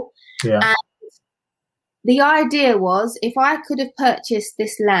school. Yeah. And the idea was, if I could have purchased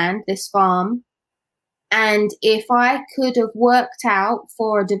this land, this farm, and if I could have worked out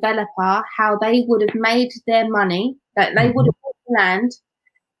for a developer how they would have made their money, that they would have bought the land,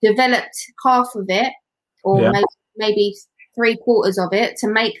 developed half of it, or maybe 3/4 of it to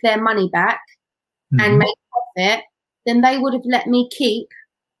make their money back and make profit, then they would have let me keep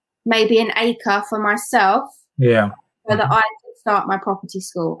maybe an acre for myself, so that I could start my property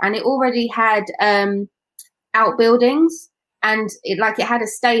school. And it already had outbuildings, and it had a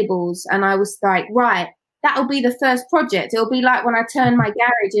stables, and I was like, right, that'll be the first project. It'll be like when I turn my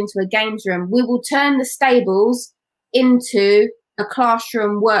garage into a games room. We will turn the stables into a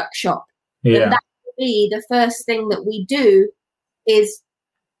classroom workshop. Yeah. And that will be the first thing that we do. Is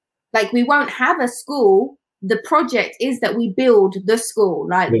we won't have a school. The project is that we build the school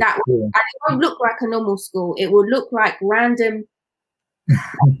and it won't look like a normal school. It will look like random.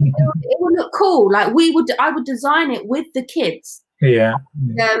 It will look cool. I would design it with the kids. Yeah.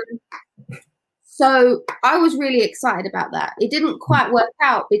 So I was really excited about that. It didn't quite work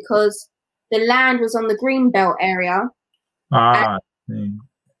out because the land was on the Greenbelt area. And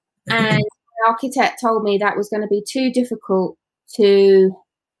the architect told me that was going to be too difficult to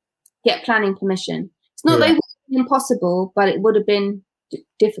get planning permission. It's not that it would have been impossible, but it would have been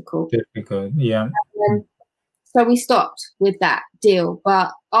difficult. Yeah. So we stopped with that deal.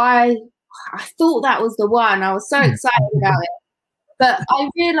 But I thought that was the one. I was so excited about it. But I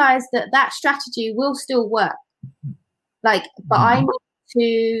realized that strategy will still work. But I've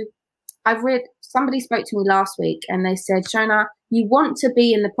read, somebody spoke to me last week and they said, Shona, you want to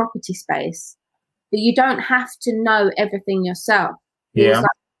be in the property space, but you don't have to know everything yourself. Yeah.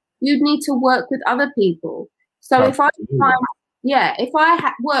 You'd need to work with other people. So if I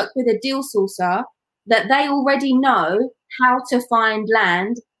work with a deal sourcer that they already know how to find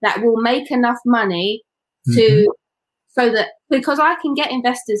land that will make enough money to, so that, because I can get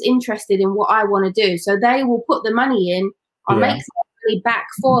investors interested in what I want to do. So they will put the money in, I'll make some money back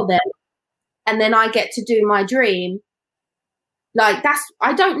for them, and then I get to do my dream.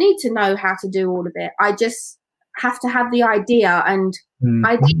 I don't need to know how to do all of it. I just have to have the idea, and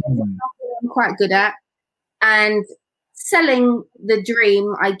ideas is something I'm quite good at. And selling the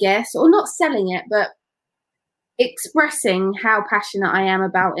dream, I guess, or not selling it, but expressing how passionate I am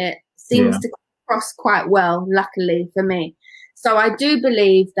about it seems to cross quite well, luckily for me. So I do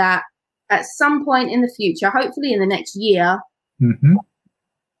believe that at some point in the future, hopefully in the next year,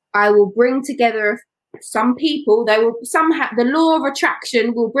 I will bring together some people. They will somehow, the law of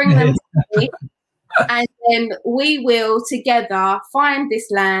attraction will bring them to me, and then we will together find this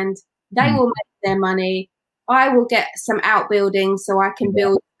land. They will make their money. I will get some outbuildings so I can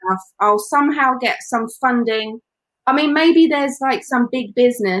build stuff. I'll somehow get some funding. I mean, maybe there's some big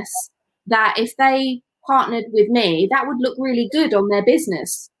business that if they partnered with me, that would look really good on their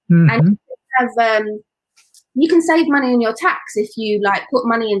business. And you can save money on your tax if you put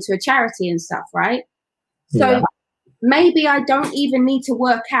money into a charity and stuff, right? So maybe I don't even need to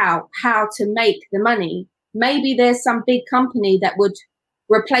work out how to make the money. Maybe there's some big company that would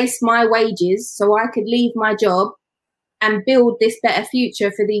replace my wages so I could leave my job and build this better future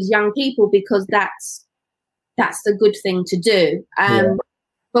for these young people, because that's the good thing to do.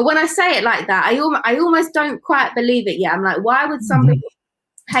 But when I say it like that, I almost don't quite believe it yet. I'm like, why would somebody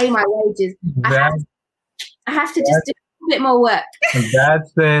pay my wages? I have to just do a bit more work.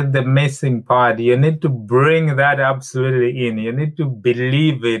 That's the missing part. You need to bring that absolutely in. You need to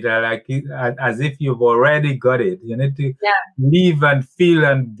believe it as if you've already got it. You need to live and feel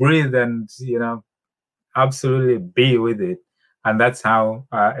and breathe and, absolutely be with it. And that's how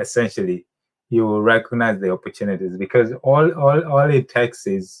essentially you will recognize the opportunities, because all it takes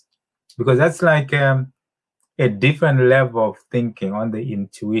is, because that's a different level of thinking on the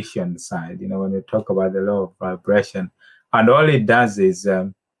intuition side, when you talk about the law of vibration. And all it does is,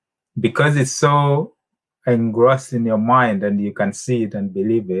 because it's so engrossed in your mind and you can see it and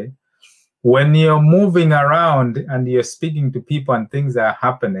believe it, when you're moving around and you're speaking to people and things are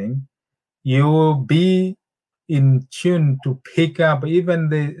happening, you will be in tune to pick up even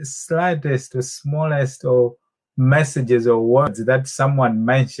the slightest or smallest or messages or words that someone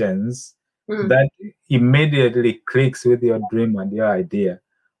mentions that immediately clicks with your dream and your idea.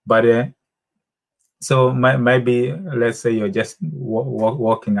 But so maybe, let's say you're just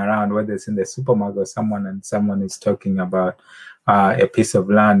walking around, whether it's in the supermarket or someone is talking about a piece of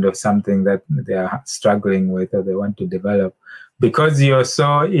land or something that they are struggling with or they want to develop. because you're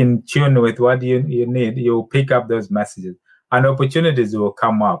so in tune with what you need, you'll pick up those messages and opportunities will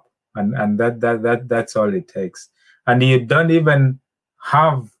come up. And that's all it takes. And you don't even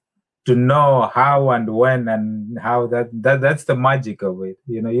have to know how and when and how that's the magic of it.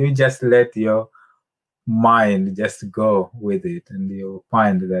 You know, you just let your mind just go with it and you'll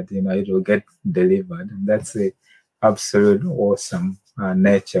find that, you know, it will get delivered. And that's the absolute awesome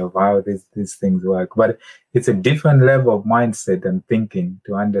nature of how these things work. But it's a different level of mindset and thinking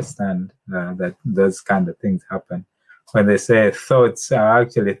to understand that those kind of things happen. When they say thoughts are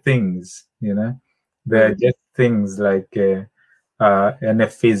actually things, you know, they're just things like any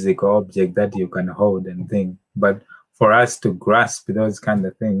physical object that you can hold and think. But for us to grasp those kind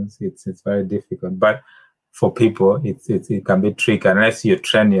of things, it's very difficult. But for people, it can be tricky unless you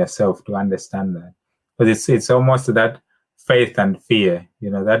train yourself to understand that. But it's almost that faith and fear, you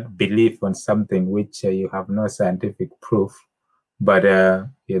know, that belief on something which you have no scientific proof. But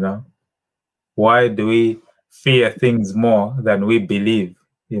you know, why do we fear things more than we believe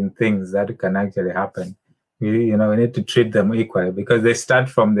in things that can actually happen? We need to treat them equally because they start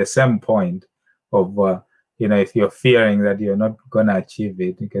from the same point of, you know, if you're fearing that you're not going to achieve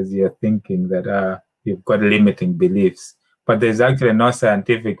it because you're thinking that you've got limiting beliefs, but there's actually no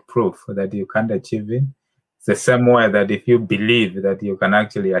scientific proof that you can't achieve it. It's the same way that if you believe that you can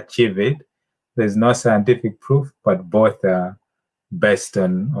actually achieve it, there's no scientific proof, but both are based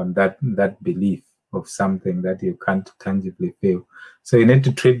on that belief of something that you can't tangibly feel. So you need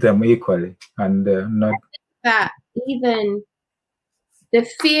to treat them equally and not that even the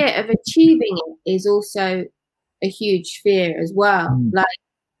fear of achieving it is also a huge fear as well.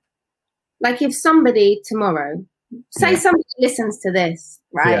 Like if somebody tomorrow, say somebody listens to this,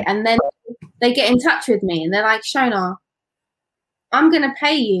 right? And then they get in touch with me and they're like, Shona, I'm going to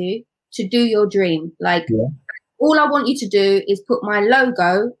pay you to do your dream. Like all I want you to do is put my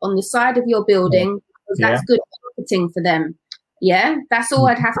logo on the side of your building because that's good marketing for them. Yeah, that's all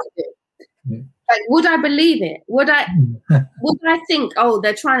I'd have to do. Like, would I believe it? Would I think, oh,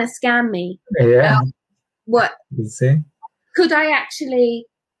 they're trying to scam me? What? You see? Could I actually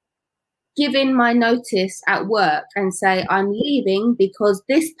give in my notice at work and say, I'm leaving because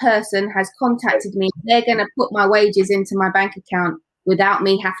this person has contacted me. They're going to put my wages into my bank account without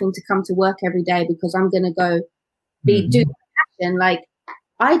me having to come to work every day because I'm going to go do my passion. Like,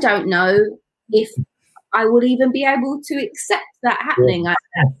 I don't know if I would even be able to accept that happening.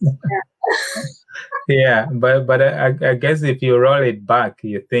 But I guess if you roll it back,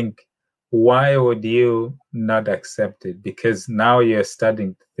 you think, why would you not accept it? Because now you're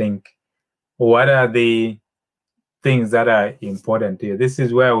starting to think, what are the things that are important to you? This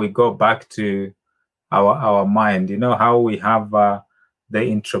is where we go back to our mind. You know how we have the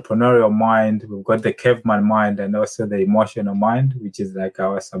entrepreneurial mind, we've got the caveman mind, and also the emotional mind, which is like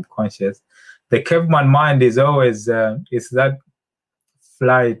our subconscious. The caveman mind is always it's that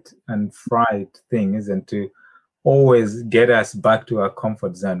flight and fright thing, isn't it? To always get us back to our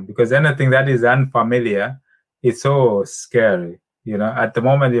comfort zone, because anything that is unfamiliar, it's so scary. You know, at the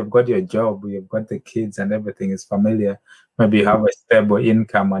moment you've got your job, you've got the kids and everything is familiar. Maybe you have a stable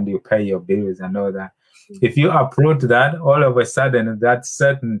income and you pay your bills and all that. If you uproot that, all of a sudden that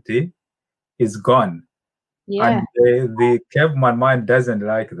certainty is gone. And the caveman mind doesn't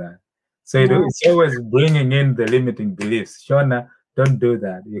like that. So it's always bringing in the limiting beliefs. Shona, don't do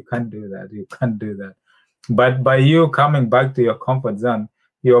that. You can't do that. You can't do that. But by you coming back to your comfort zone,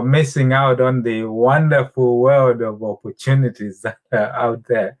 you're missing out on the wonderful world of opportunities that are out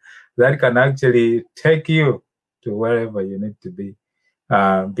there that can actually take you to wherever you need to be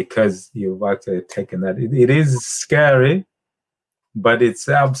because you've actually taken that. It is scary, but it's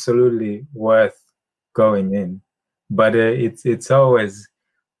absolutely worth going in. But it's always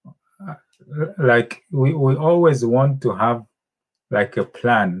like we always want to have like a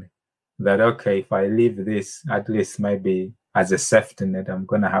plan that, okay, if I leave this, at least maybe as a safety net, I'm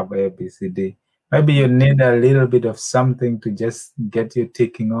going to have A, B, C, D. Maybe you need a little bit of something to just get you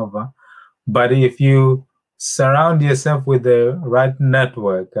ticking over. But if you surround yourself with the right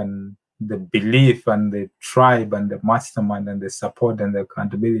network and the belief and the tribe and the mastermind and the support and the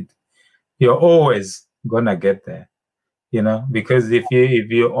accountability, you're always going to get there, you know, because if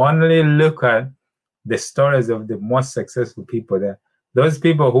you only look at the stories of the most successful people there, those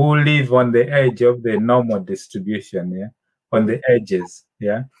people who live on the edge of the normal distribution, on the edges,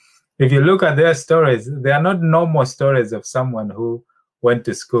 if you look at their stories, they are not normal stories of someone who went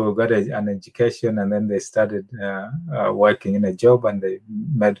to school, got an education, and then they started working in a job and they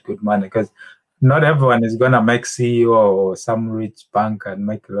made good money. Because not everyone is going to make CEO or some rich banker and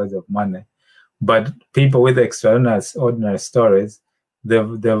make lots of money. But people with extraordinary stories,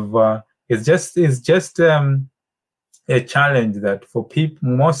 it's just a challenge that for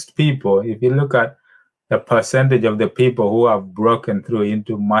most people, if you look at the percentage of the people who have broken through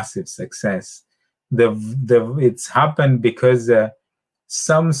into massive success, it's happened because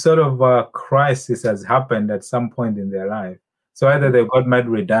some sort of crisis has happened at some point in their life. So either they got made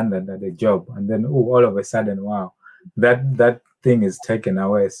redundant at a job, and then all of a sudden, wow, that thing is taken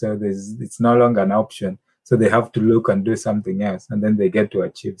away. So it's no longer an option. So they have to look and do something else, and then they get to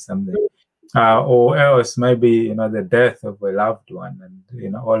achieve something. Or else maybe, the death of a loved one,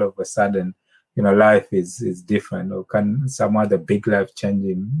 and all of a sudden, life is different, or can some other big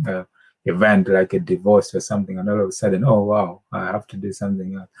life-changing event like a divorce or something, and all of a sudden, oh wow, I have to do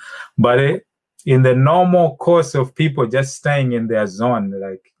something else. But in the normal course of people just staying in their zone,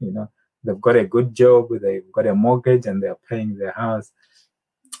 like they've got a good job, they've got a mortgage, and they're paying their house,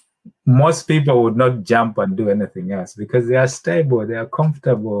 most people would not jump and do anything else because they are stable, they are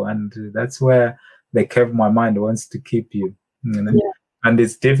comfortable, and that's where the cave my mind wants to keep you. Yeah. And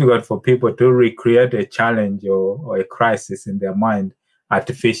it's difficult for people to recreate a challenge or a crisis in their mind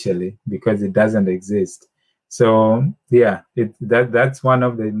artificially because it doesn't exist. So yeah, that's one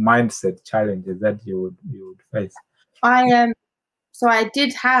of the mindset challenges that you would face. So I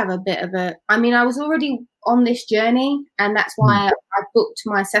did have a bit of I was already on this journey, and that's why I booked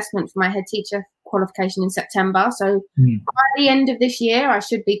my assessment for my head teacher qualification in September. So by the end of this year, I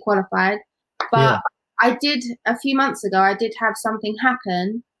should be qualified. But I did, a few months ago, I did have something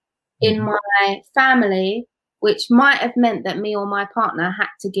happen in my family, which might have meant that me or my partner had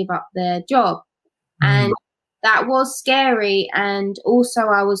to give up their job. And that was scary. And also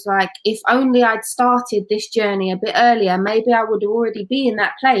I was like, if only I'd started this journey a bit earlier, maybe I would already be in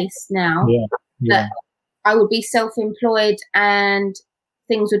that place now. That I would be self-employed and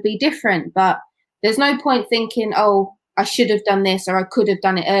things would be different. But there's no point thinking, oh, I should have done this or I could have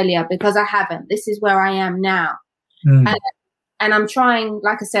done it earlier, because I haven't. This is where I am now. And I'm trying,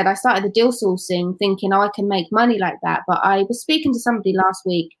 like I said, I started the deal sourcing thinking, oh, I can make money like that. But I was speaking to somebody last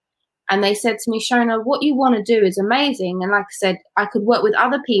week, and they said to me, Shona, what you want to do is amazing. And like I said, I could work with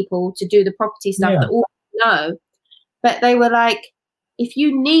other people to do the property stuff that all know. But they were like, if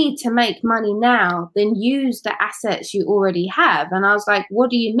you need to make money now, then use the assets you already have. And I was like, what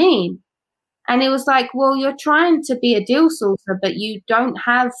do you mean? And it was like, well, you're trying to be a deal sourcer, but you don't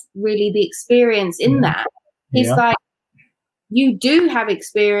have really the experience in that. It's like, you do have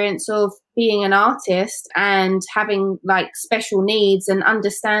experience of being an artist and having like special needs and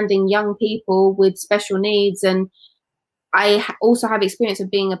understanding young people with special needs. And I also have experience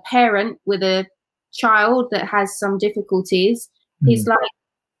of being a parent with a child that has some difficulties. He's like,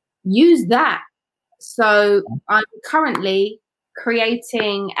 use that. So I'm currently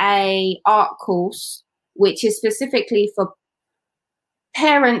creating a art course, which is specifically for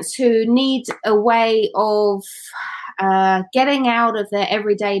parents who need a way of getting out of their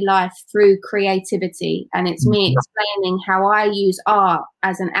everyday life through creativity. And it's me explaining how I use art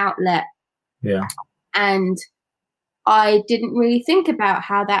as an outlet. And I didn't really think about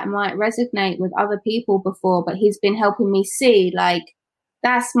how that might resonate with other people before, but he's been helping me see, like,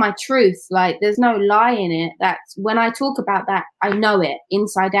 that's my truth. Like, there's no lie in it. That's when I talk about that, I know it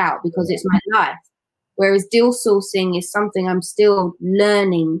inside out because it's my life. Whereas deal sourcing is something I'm still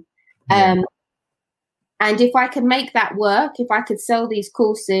learning. And if I could make that work, if I could sell these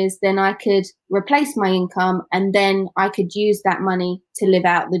courses, then I could replace my income, and then I could use that money to live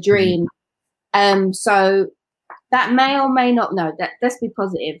out the dream. So that may or may not, no, let's be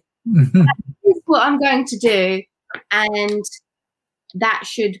positive. That is what I'm going to do. And that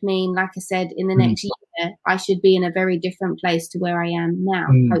should mean, like I said, in the next year, I should be in a very different place to where I am now.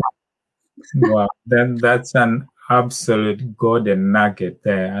 Wow, then that's an absolute golden nugget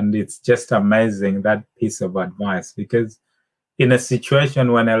there. And it's just amazing, that piece of advice, because in a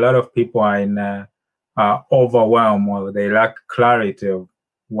situation when a lot of people are in overwhelmed or they lack clarity of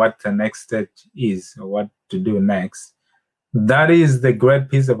what the next step is or what to do next, that is the great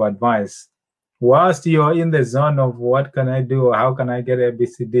piece of advice. Whilst you're in the zone of what can I do or how can I get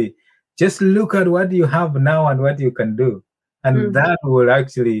ABCD, just look at what you have now and what you can do. And that will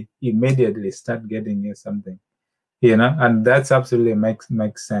actually immediately start getting you something, and that's absolutely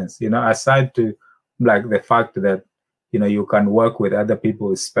makes sense. Aside to like the fact that, you can work with other people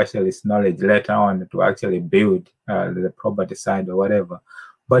with specialist knowledge later on to actually build the property side or whatever.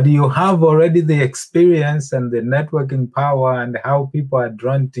 But you have already the experience and the networking power and how people are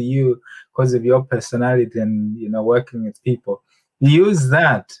drawn to you because of your personality and, working with people. Use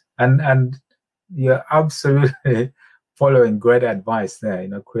that and you're absolutely following great advice there,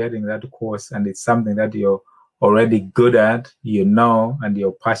 creating that course, and it's something that you're already good at, and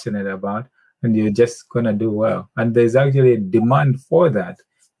you're passionate about, and you're just going to do well. And there's actually a demand for that.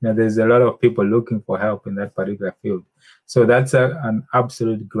 There's a lot of people looking for help in that particular field. So that's an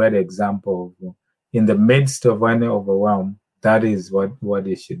absolute great example of, in the midst of any overwhelm, that is what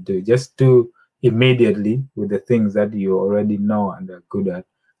you should do. Just do immediately with the things that you already know and are good at,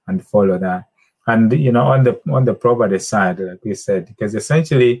 and follow that. And on the property side, like we said, because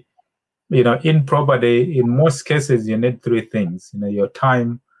essentially, in property, in most cases, you need three things: your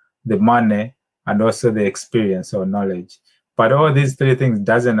time, the money, and also the experience or knowledge. But all these three things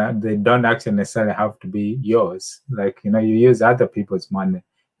they don't actually necessarily have to be yours. Like, you use other people's money,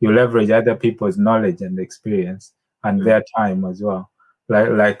 you leverage other people's knowledge and experience and their time as well.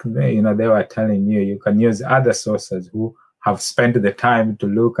 Like they were telling you can use other sources who have spent the time to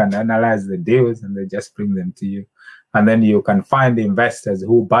look and analyze the deals, and they just bring them to you. And then you can find investors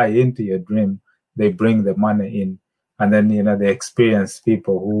who buy into your dream. They bring the money in. And then, the experienced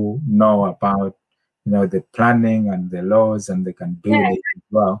people who know about, the planning and the laws, and they can build it as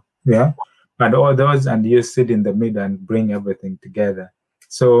well. Yeah. And all those, and you sit in the middle and bring everything together.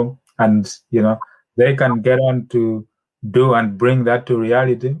 So, and, they can get on to do and bring that to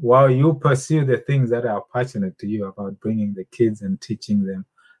reality while you pursue the things that are passionate to you about bringing the kids and teaching them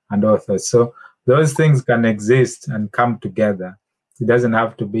and authors. So those things can exist and come together. It doesn't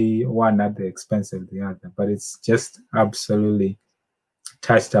have to be one at the expense of the other, but it's just absolutely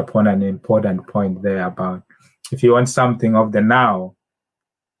touched upon an important point there about, if you want something of the now,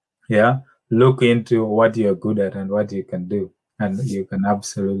 look into what you're good at and what you can do, and you can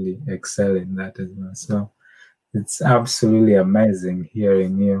absolutely excel in that as well. So it's absolutely amazing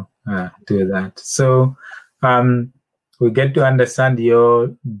hearing you do that. So we get to understand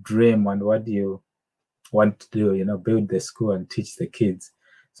your dream and what you want to do, build the school and teach the kids.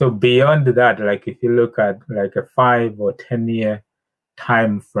 So beyond that, like if you look at like a 5 or 10 year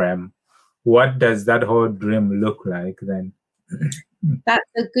time frame, what does that whole dream look like then? That's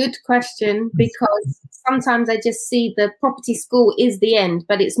a good question, because sometimes I just see the property school is the end,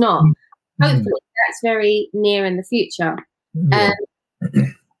 but it's not. Hopefully that's very near in the future.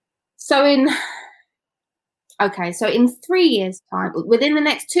 So in 3 years' time, within the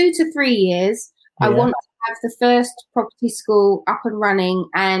next 2 to 3 years, I want to have the first property school up and running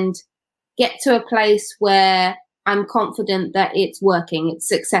and get to a place where I'm confident that it's working, it's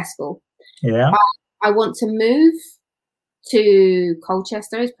successful. Yeah. I want to move to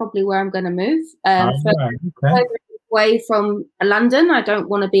Colchester, is probably where I'm going to move. Further away from London. I don't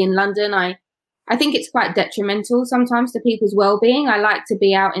want to be in London. I think it's quite detrimental sometimes to people's well-being. I like to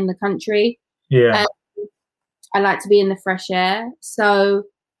be out in the country. Yeah. I like to be in the fresh air. So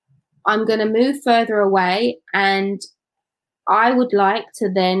I'm going to move further away, and I would like to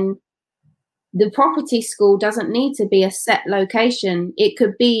then, the property school doesn't need to be a set location. It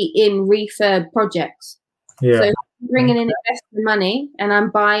could be in refurb projects. Yeah. So bringing in investment money, and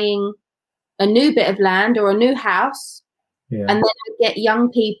I'm buying a new bit of land or a new house, and then I get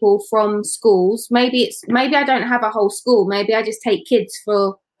young people from schools. Maybe I don't have a whole school. Maybe I just take kids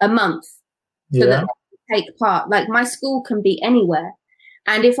for a month so that they take part. Like, my school can be anywhere.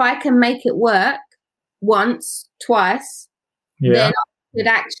 And if I can make it work once, twice, then I could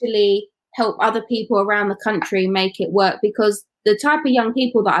actually help other people around the country make it work, because the type of young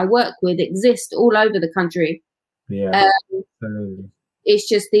people that I work with exist all over the country. Yeah, absolutely. It's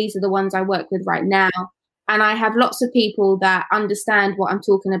just these are the ones I work with right now. And I have lots of people that understand what I'm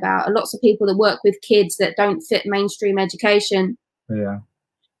talking about. Lots of people that work with kids that don't fit mainstream education. Yeah.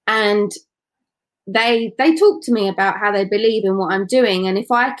 And they talk to me about how they believe in what I'm doing. And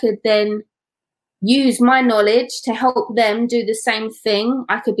if I could then use my knowledge to help them do the same thing,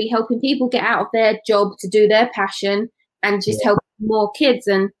 I could be helping people get out of their job to do their passion and just help more kids.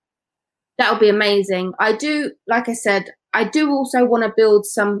 And that would be amazing. I do, like I said, I do also want to build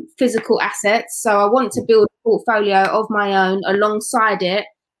some physical assets. So I want to build a portfolio of my own alongside it.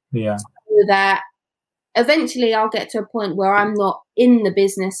 Yeah. So that eventually I'll get to a point where I'm not in the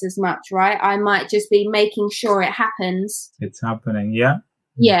business as much, right? I might just be making sure it happens. It's happening, yeah.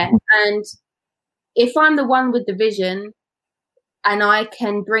 Yeah. And if I'm the one with the vision and I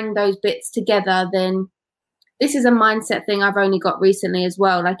can bring those bits together, then this is a mindset thing I've only got recently as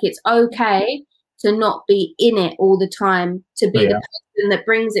well. Like, it's okay to not be in it all the time, to be the person that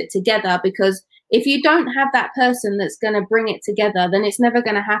brings it together, because if you don't have that person that's going to bring it together, then it's never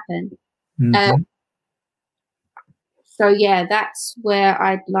going to happen. So yeah, that's where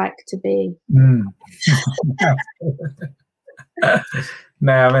I'd like to be.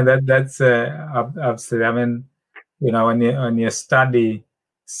 No, I mean that's absolutely. I mean, when you study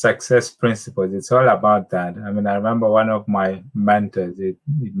success principles, it's all about that. I mean, I remember one of my mentors, it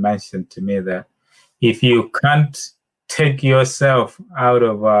mentioned to me that if you can't take yourself out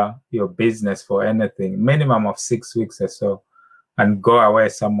of your business for anything, minimum of 6 weeks or so, and go away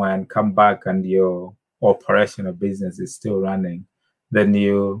somewhere and come back and your operation or business is still running, then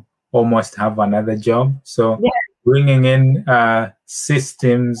you almost have another job. So bringing in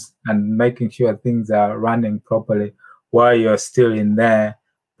systems and making sure things are running properly while you're still in there,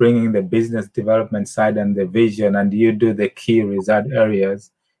 bringing the business development side and the vision, and you do the key result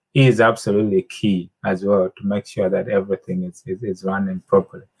areas, is absolutely key as well to make sure that everything is running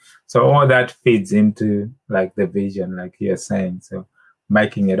properly. So all that feeds into like the vision, like you're saying. So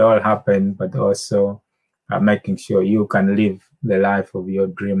making it all happen, but also making sure you can live the life of your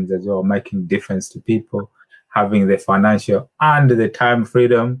dreams as well, making difference to people, having the financial and the time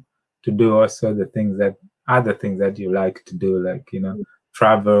freedom to do also the things that other things that you like to do, like,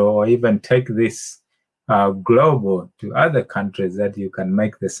 travel, or even take this global to other countries that you can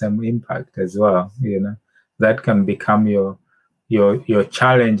make the same impact as well. That can become your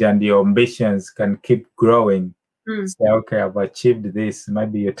challenge, and your ambitions can keep growing. Say, okay, I've achieved this.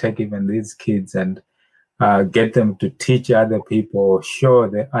 Maybe you take even these kids and get them to teach other people, or show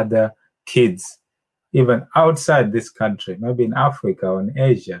the other kids, even outside this country, maybe in Africa or in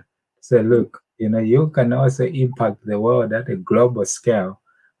Asia, say, look, you can also impact the world at a global scale,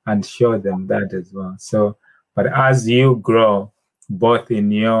 and show them that as well. So, but as you grow, both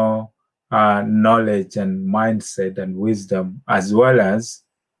in your knowledge and mindset and wisdom, as well as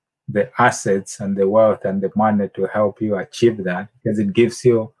the assets and the wealth and the money to help you achieve that, because it gives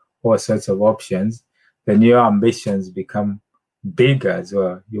you all sorts of options, then your ambitions become bigger as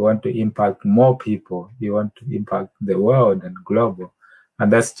well. You want to impact more people. You want to impact the world and global.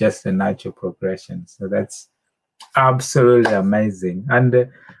 And that's just a natural progression. So that's absolutely amazing. And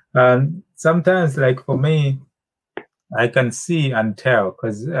sometimes, like for me, I can see and tell,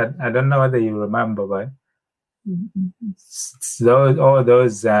 because I don't know whether you remember, but all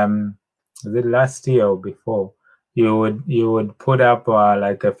those was it last year or before, you would put up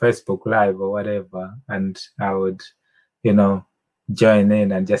like a Facebook Live or whatever, and I would, join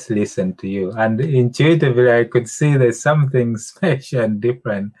in and just listen to you. And intuitively, I could see there's something special and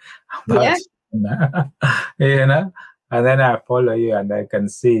different about you. And then I follow you, and I can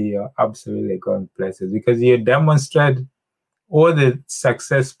see you're absolutely going places, because you demonstrate all the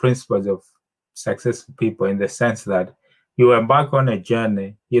success principles of successful people, in the sense that you embark on a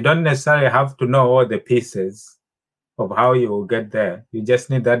journey. You don't necessarily have to know all the pieces of how you will get there. You just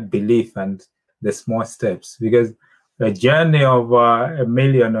need that belief and the small steps, because a journey of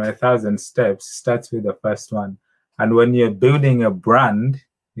 1,000,000 or 1,000 steps starts with the first one. And when you're building a brand,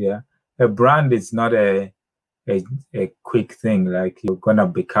 a brand is not a quick thing, like you're gonna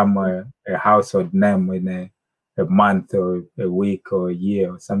become a household name in a month or a week or a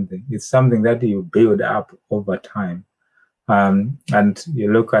year or something. It's something that you build up over time. And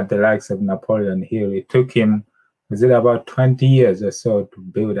you look at the likes of Napoleon Hill. It took him, was it about 20 years or so to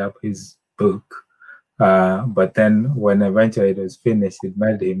build up his book? But then when eventually it was finished, it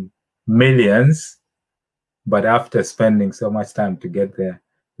made him millions. But after spending so much time to get there,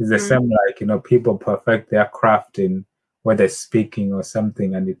 it's the same, like, people perfect their craft in whether speaking or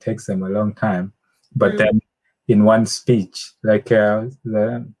something, and it takes them a long time. But then in one speech, like had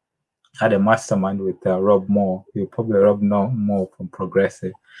a mastermind with Rob Moore. You probably Rob Moore from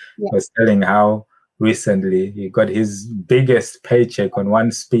Progressive. Was telling how recently he got his biggest paycheck on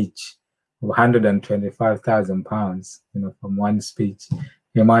one speech, £125,000, from one speech.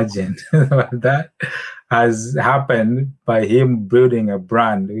 Imagine that has happened by him building a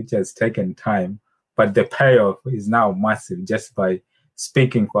brand which has taken time, but the payoff is now massive just by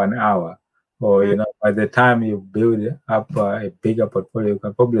speaking for an hour. Or, by the time you build up a bigger portfolio, you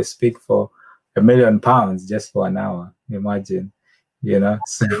can probably speak for £1 million just for an hour. Imagine,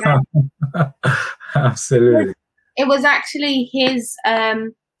 So, absolutely. It was actually his,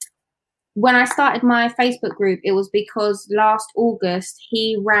 when I started my Facebook group, it was because last August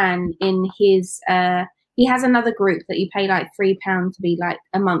he ran in his, he has another group that you pay like £3 to be like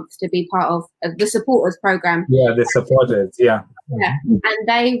a month to be part of the supporters program. Yeah, the supporters, yeah. And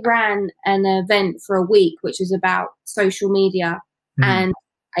they ran an event for a week, which was about social media. And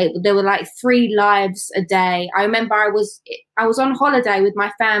there were like 3 lives a day. I remember I was on holiday with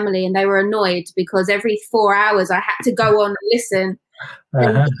my family, and they were annoyed because every 4 hours I had to go on and listen.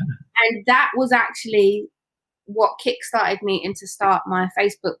 And that was actually what kickstarted me into start my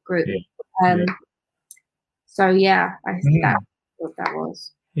Facebook group. So I think that's what that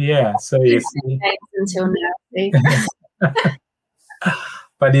was. Yeah. So you see, until now.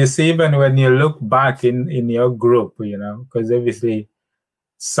 But you see, even when you look back in your group, because obviously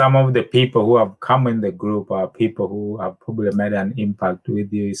some of the people who have come in the group are people who have probably made an impact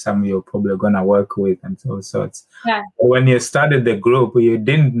with you. Some you're probably going to work with and all sorts. Yeah. When you started the group, you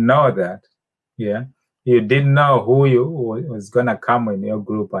didn't know that. Yeah. You didn't know who was going to come in your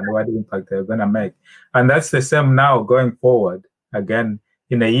group and what impact they're going to make. And that's the same now going forward. Again,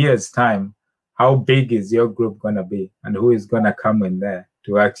 in a year's time, how big is your group going to be and who is going to come in there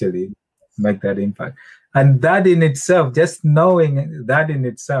to actually make that impact? And that in itself, just knowing that in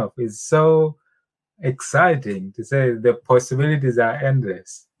itself is so exciting to say the possibilities are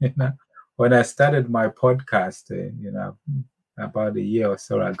endless. When I started my podcast, about a year or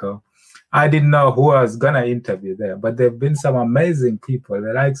so ago, I didn't know who I was going to interview there, but there have been some amazing people,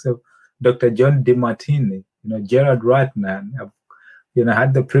 the likes of Dr. John DeMartini, Gerard Ratner. I've,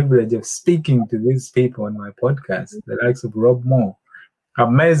 had the privilege of speaking to these people on my podcast, the likes of Rob Moore.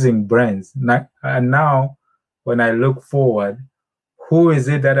 Amazing brains. And now, when I look forward, who is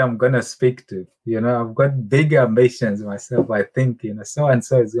it that I'm going to speak to? I've got big ambitions myself. I think,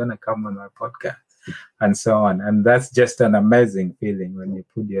 so-and-so is going to come on my podcast and so on. And that's just an amazing feeling when you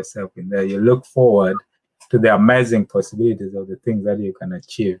put yourself in there. You look forward to the amazing possibilities of the things that you can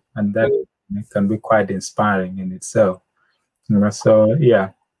achieve. And that can be quite inspiring in itself. So, yeah,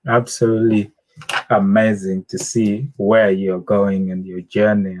 absolutely amazing to see where you're going and your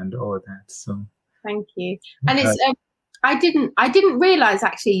journey and all that. So thank you. And it's I didn't realize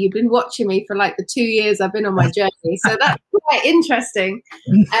actually you've been watching me for like the 2 years I've been on my journey. So that's quite interesting.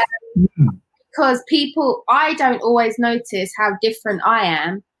 Because I don't always notice how different I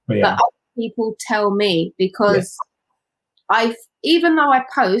am, but other people tell me, because even though I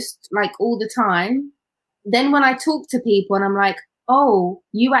post like all the time, then when I talk to people and I'm like, oh,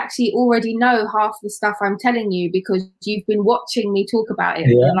 you actually already know half the stuff I'm telling you because you've been watching me talk about it for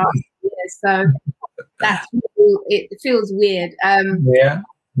the last years. So that's really, it feels weird.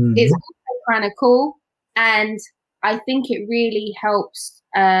 It's also kind of cool, and I think it really helps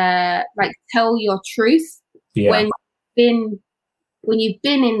like tell your truth when you've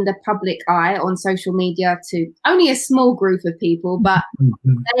been in the public eye on social media to only a small group of people, but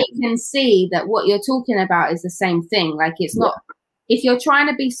they can see that what you're talking about is the same thing. Like it's not. If you're trying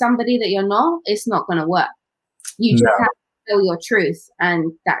to be somebody that you're not, it's not going to work. You just have to tell your truth,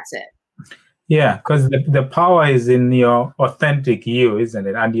 and that's it. Yeah, because the power is in your authentic you, isn't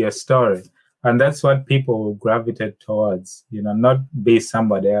it? And your story. And that's what people will gravitate towards, not be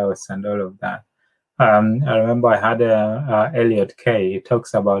somebody else and all of that. I remember I had Elliot Kay. He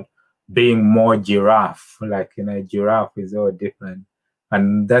talks about being more giraffe. Like, giraffe is all different.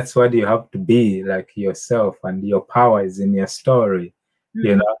 And that's what you have to be, like yourself, and your power is in your story.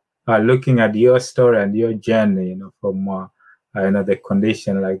 Looking at your story and your journey, from the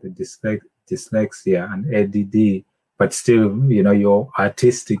condition like the dyslexia and ADD, but still, your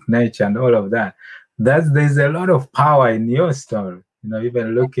artistic nature and all of that. There's a lot of power in your story.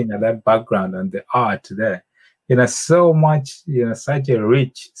 Even looking at that background and the art there, so much, such a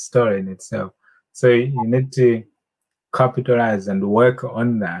rich story in itself. So you need to capitalize and work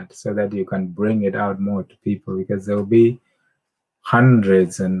on that so that you can bring it out more to people, because there will be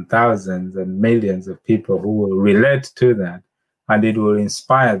hundreds and thousands and millions of people who will relate to that, and it will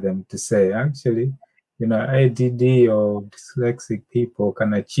inspire them to say, actually, ADD or dyslexic people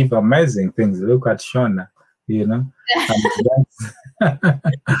can achieve amazing things. Look at Shona, and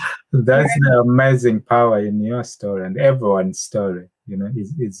that's the amazing power in your story, and everyone's story,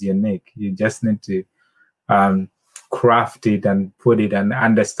 is unique. You just need to craft it and put it and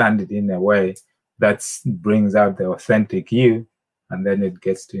understand it in a way that brings out the authentic you, and then it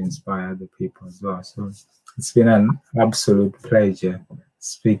gets to inspire other people as well. So it's been an absolute pleasure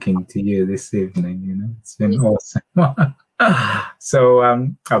speaking to you this evening. It's been awesome. So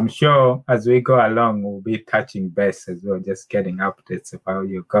I'm sure as we go along, we'll be touching base as well, just getting updates of how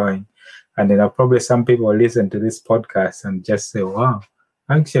you're going. And probably some people will listen to this podcast and just say, wow,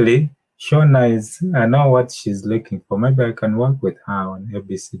 actually, Shona I know what she's looking for. Maybe I can work with her on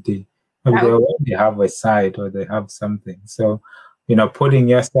ABCD. Maybe they already have a site or they have something. So, putting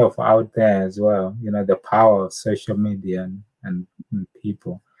yourself out there as well, the power of social media and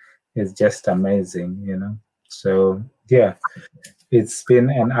people is just amazing, So, yeah, it's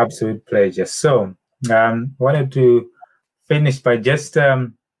been an absolute pleasure. So, wanted to finish by just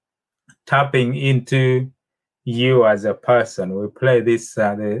tapping into you as a person. We play this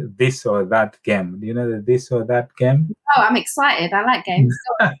the this or that game. Do you know the this or that game? Oh, I'm excited. I like games.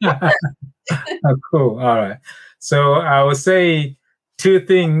 Oh, cool. All right. So I will say two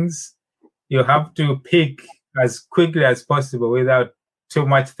things. You have to pick as quickly as possible without too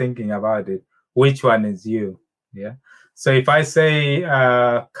much thinking about it. Which one is you? Yeah. So if I say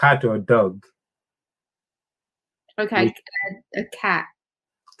cat or dog. Okay, a cat.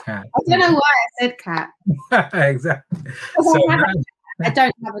 Cat. I don't know why I said cat. Exactly. So I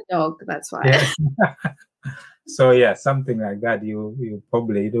don't have a dog, that's why. Yeah. So yeah, something like that. You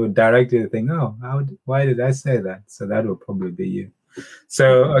probably directly think, oh, why did I say that? So that will probably be you.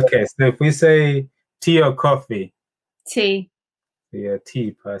 So okay, so if we say tea or coffee. Tea. You're a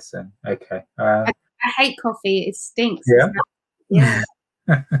tea person. Okay. I hate coffee. It stinks. Yeah. Yeah.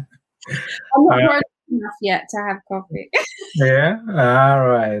 I'm not grown enough yet to have coffee. Yeah. All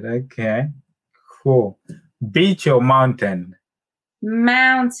right. Okay. Cool. Beach or mountain?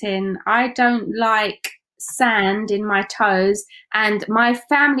 Mountain. I don't like sand in my toes, and my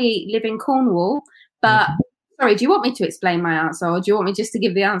family live in Cornwall. But sorry, do you want me to explain my answer, or do you want me just to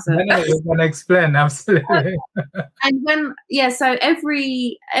give the answer? No, you can explain, absolutely. And so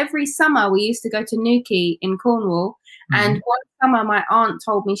every summer we used to go to Newquay in Cornwall, and one summer my aunt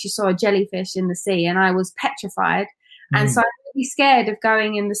told me she saw a jellyfish in the sea, and I was petrified. And so I'm really scared of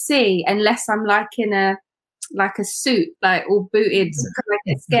going in the sea unless I'm like in a suit, like all booted, because I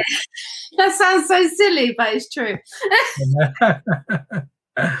get scared. That sounds so silly, but it's true.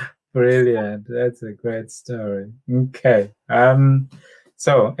 Brilliant. That's a great story. Okay.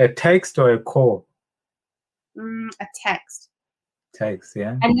 So a text or a call? A text. Text,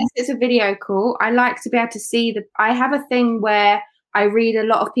 yeah. Unless it's a video call. I like to be able to see I have a thing where I read a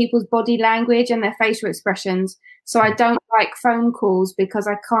lot of people's body language and their facial expressions. So I don't like phone calls because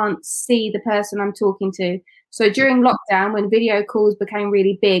I can't see the person I'm talking to. So during lockdown, when video calls became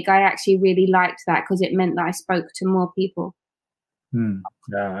really big, I actually really liked that because it meant that I spoke to more people.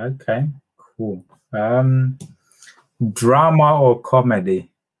 Okay, cool. Drama or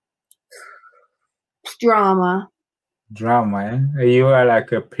comedy? Drama. Drama, eh? You are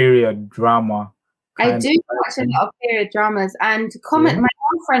like a period drama. I do watch a lot of period dramas, and my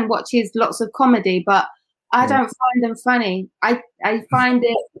girlfriend watches lots of comedy, but I don't find them funny. I find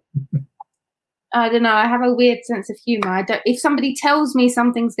it, I don't know, I have a weird sense of humor. If somebody tells me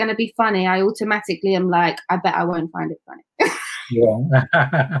something's going to be funny, I automatically am like, I bet I won't find it funny.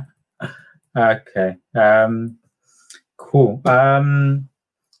 Yeah. Okay. Cool.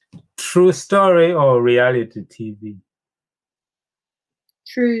 True story or reality TV?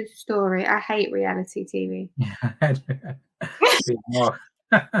 True story. I hate reality TV.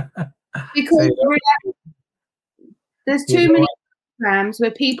 Because there's too many programs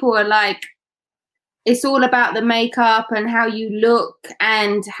where people are like, it's all about the makeup and how you look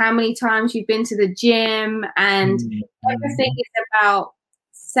and how many times you've been to the gym, and everything is about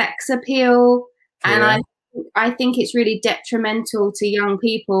sex appeal. And I think it's really detrimental to young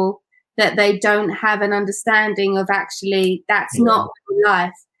people that they don't have an understanding of actually that's not real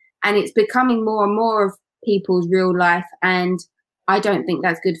life, and it's becoming more and more of people's real life, and I don't think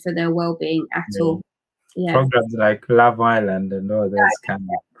that's good for their well-being at all. Yeah. Programs like Love Island and all those kind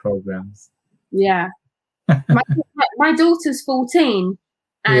of programs. Yeah. My daughter's 14,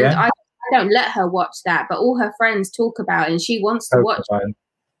 and I don't let her watch that, but all her friends talk about it and she wants to watch it.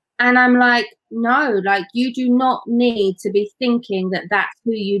 And I'm like, no, like you do not need to be thinking that that's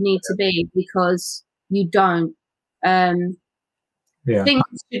who you need to be, because you don't. Things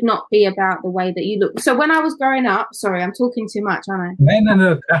should not be about the way that you look. So when I was growing up, sorry, I'm talking too much, aren't I?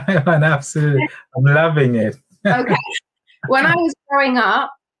 No, carry on, absolutely. I'm loving it. Okay. When I was growing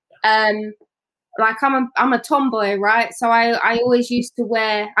up, like I'm a tomboy, right? So I always used to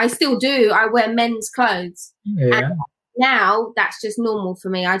I still do, I wear men's clothes. Yeah. And now that's just normal for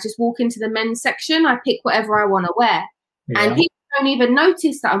me. I just walk into the men's section, I pick whatever I want to wear. Yeah. And people don't even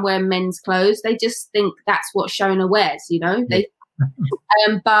notice that I'm wearing men's clothes. They just think that's what Shona wears, you know? They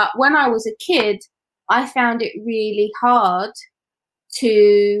but when I was a kid, I found it really hard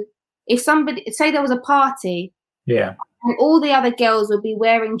to, if somebody, say there was a party, and all the other girls would be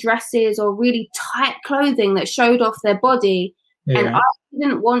wearing dresses or really tight clothing that showed off their body, and I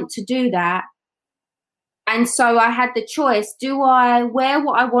didn't want to do that. And so I had the choice, do I wear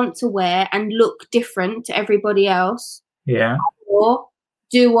what I want to wear and look different to everybody else? Yeah. Or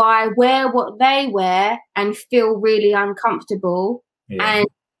do I wear what they wear and feel really uncomfortable? Yeah. And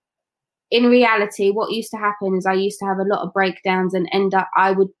in reality, what used to happen is I used to have a lot of breakdowns and end up,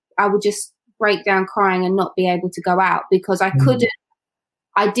 I would just break down crying and not be able to go out because I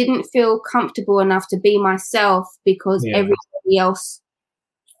didn't feel comfortable enough to be myself because everybody else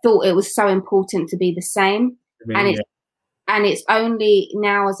thought it was so important to be the same. And it's only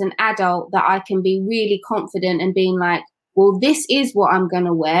now as an adult that I can be really confident and being like, well, this is what I'm going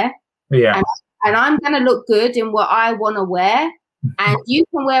to wear. Yeah. and I'm going to look good in what I want to wear, and you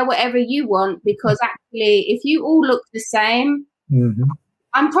can wear whatever you want, because actually, if you all look the same,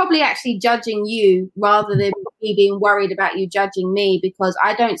 I'm probably actually judging you rather than me being worried about you judging me, because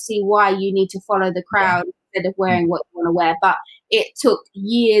I don't see why you need to follow the crowd instead of wearing what you want to wear. But it took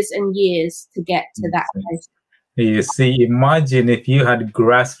years and years to get to that place. You see, imagine if you had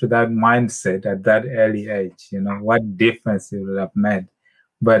grasped that mindset at that early age, what difference it would have made.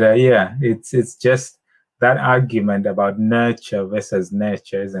 But it's just that argument about nurture versus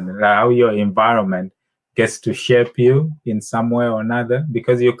nurture, isn't it? How your environment gets to shape you in some way or another,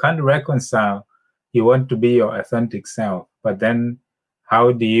 because you can't reconcile. You want to be your authentic self, but then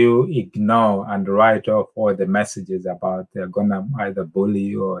how do you ignore and write off all the messages about they're gonna either bully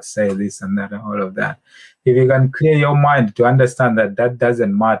you or say this and that and all of that? If you can clear your mind to understand that that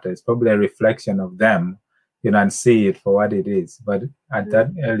doesn't matter, it's probably a reflection of them, and see it for what it is. But at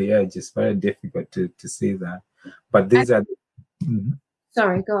that early age, it's very difficult to see that. But these are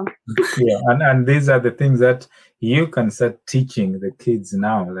sorry, go on. And these are the things that you can start teaching the kids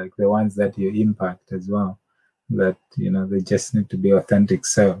now, like the ones that you impact as well, that they just need to be authentic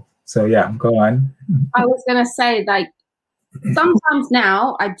self. So go on. I was gonna say, like, sometimes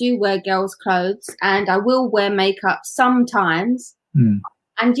now I do wear girls' clothes and I will wear makeup sometimes, and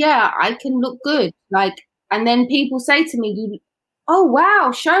I can look good, like, and then people say to me, oh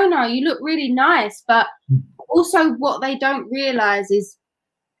wow, Shona, you look really nice. But also what they don't realize is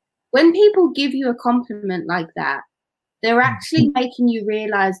when people give you a compliment like that, they're actually making you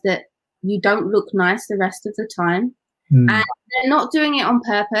realize that you don't look nice the rest of the time. And they're not doing it on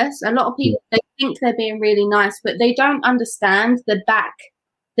purpose. A lot of people, they think they're being really nice, but they don't understand the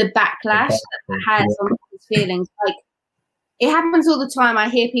backlash that has on people's feelings. Like, it happens all the time. I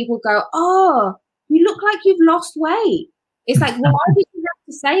hear people go, oh, you look like you've lost weight. It's like, well, why did you have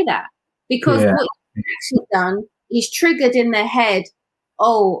to say that? Because what you've actually done is triggered in their head,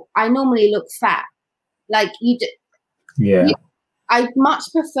 oh, I normally look fat. Like, I much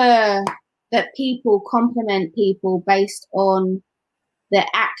prefer that people compliment people based on their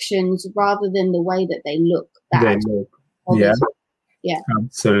actions rather than the way that they look.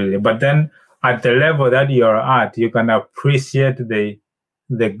 Absolutely. But then at the level that you're at, you can appreciate the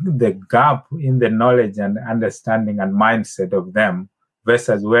gap in the knowledge and understanding and mindset of them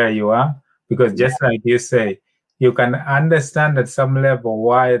versus where you are. Because just like you say, you can understand at some level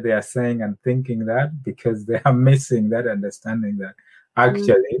why they are saying and thinking that, because they are missing that understanding that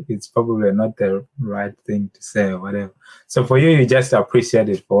actually it's probably not the right thing to say or whatever. So for you just appreciate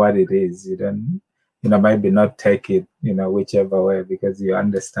it for what it is. You don't, maybe not take it, whichever way, because you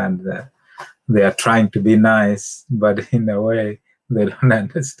understand that they are trying to be nice, but in a way they don't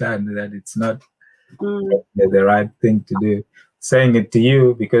understand that it's not the right thing to do. Saying it to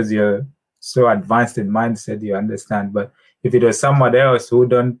you because you're so advanced in mindset, you understand. But if it was someone else who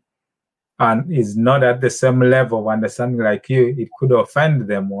don't and is not at the same level of understanding like you, it could offend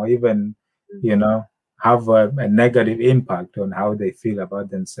them or even, have a negative impact on how they feel about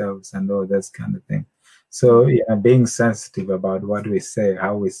themselves and all that kind of thing. So, being sensitive about what we say,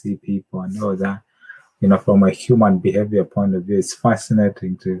 how we see people and all that, from a human behavior point of view, it's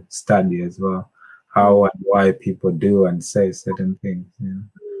fascinating to study as well, how and why people do and say certain things.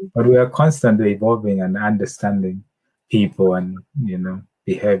 But we are constantly evolving and understanding people and,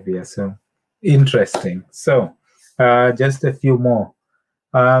 behavior. So interesting. So just a few more.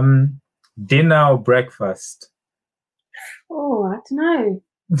 Dinner or breakfast? Oh, I don't know.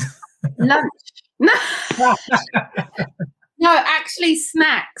 Lunch. No, actually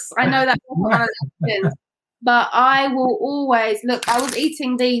snacks. I know that's one of the options. But I will always look. I was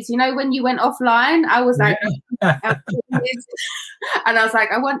eating these, when you went offline, I was like, and I was like,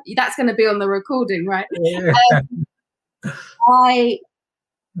 that's going to be on the recording, right? I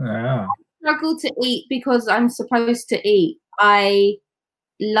struggle to eat because I'm supposed to eat. I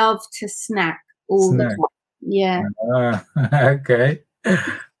love to snack all the time. Yeah. Okay.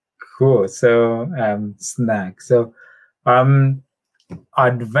 Cool. So, snack. So,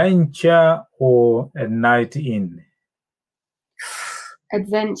 adventure or a night in?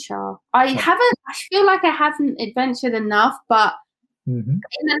 Adventure. I feel like I haven't adventured enough, but in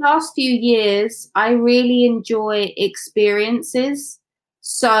the last few years, I really enjoy experiences.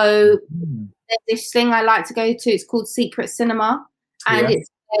 So there's this thing I like to go to. It's called Secret Cinema, and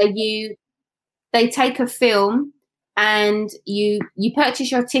it's where they take a film and you purchase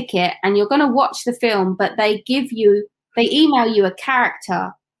your ticket and you're going to watch the film, but they email you a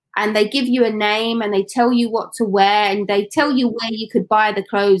character and they give you a name and they tell you what to wear and they tell you where you could buy the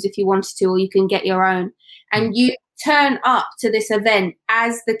clothes if you wanted to, or you can get your own. And you turn up to this event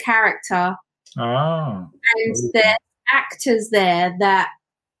as the character Oh. And there's actors there that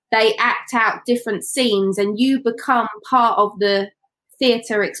they act out different scenes, and you become part of the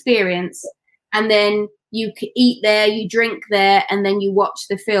theatre experience. And then you eat there, you drink there, and then you watch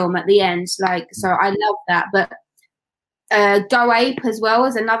the film at the end. Like, so I love that. But Go Ape as well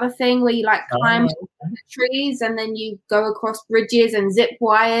is another thing where you like climb the trees and then you go across bridges and zip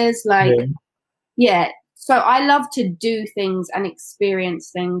wires. Like, yeah. So I love to do things and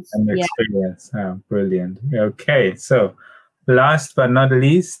experience things. Brilliant. Okay, so last but not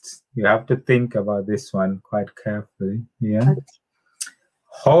least, you have to think about this one quite carefully. Yeah. Okay.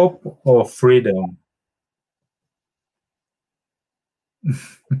 Hope or freedom?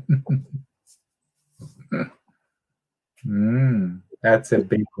 That's a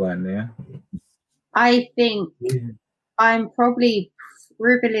big one, yeah. I think I'm probably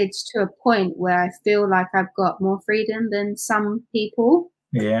privileged to a point where I feel like I've got more freedom than some people.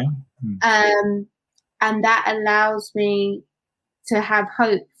 Yeah. And that allows me to have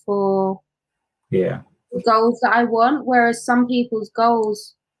hope for the goals that I want, whereas some people's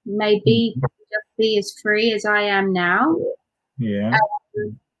goals may be just be as free as I am now. Yeah.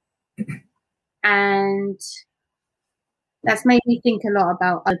 And that's made me think a lot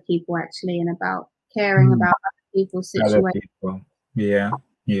about other people, actually, and about caring about other people's situations. Other people. Yeah.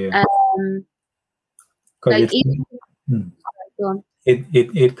 Like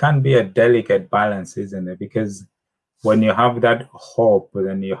it can be a delicate balance, isn't it? Because when you have that hope,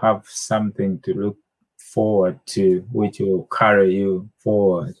 then you have something to look forward to, which will carry you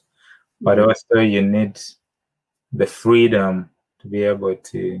forward. But also you need the freedom to be able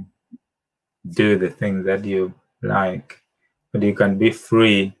to do the things that you like. But you can be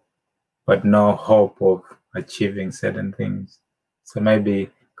free, but no hope of achieving certain things. So maybe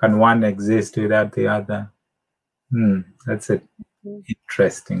can one exist without the other? That's an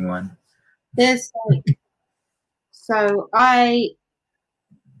interesting one. There's so I'm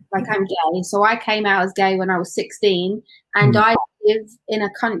gay. So I came out as gay when I was 16, and I live in a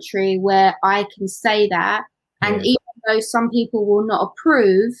country where I can say that. And even though some people will not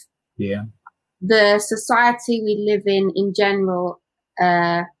approve, the society we live in general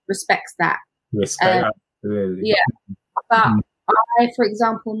respects that. Absolutely. Yeah. But for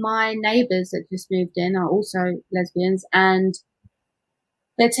example, my neighbours that just moved in are also lesbians, and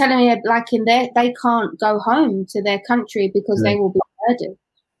they're telling me like they can't go home to their country because they will be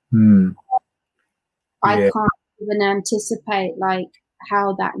murdered. I can't even anticipate like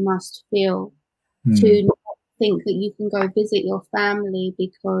how that must feel to not think that you can go visit your family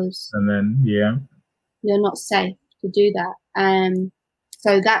because you're not safe to do that.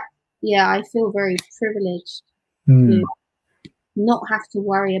 So that I feel very privileged to not have to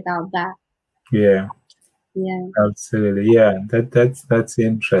worry about that. Yeah, absolutely. Yeah, that's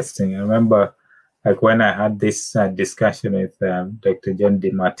interesting. I remember like when I had this discussion with Dr. John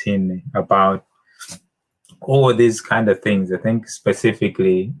DeMartini about all these kind of things. I think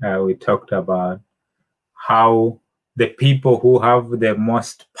specifically we talked about how the people who have the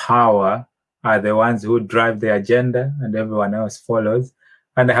most power are the ones who drive the agenda and everyone else follows,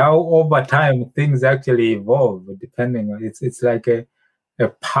 and how over time things actually evolve depending on it's like a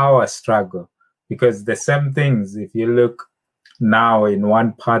power struggle, because the same things, if you look now in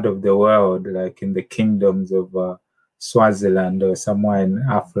one part of the world, like in the kingdoms of Swaziland or somewhere in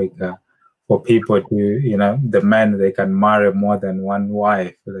Africa, for people to, the men, they can marry more than one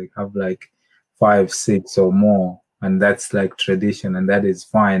wife, like have like 5, 6 or more. And that's like tradition, and that is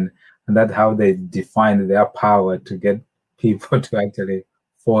fine. And that's how they define their power to get people to actually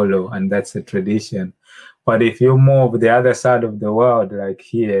follow. And that's a tradition. But if you move the other side of the world, like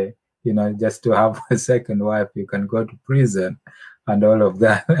here, just to have a second wife, you can go to prison and all of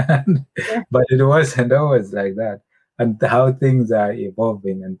that. But it wasn't always like that. And how things are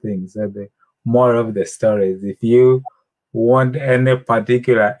evolving and things. So the more of the stories, if you want any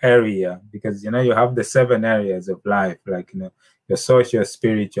particular area, because you have the 7 areas of life, like your social,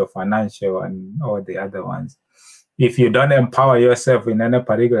 spiritual, financial, and all the other ones. If you don't empower yourself in any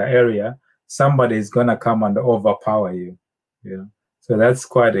particular area, somebody is gonna come and overpower you. So that's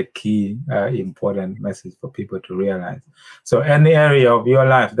quite a key important message for people to realize. So any area of your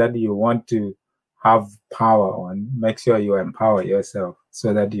life that you want to have power on, make sure you empower yourself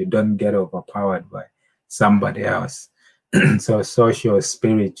so that you don't get overpowered by somebody else. So social,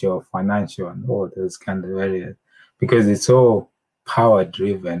 spiritual, financial, and all those kind of areas, because it's all power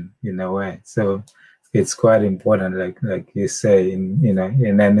driven in a way. So it's quite important, like you say,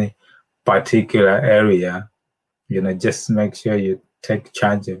 in any particular area, just make sure you take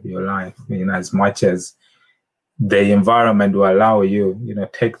charge of your life, as much as the environment will allow you,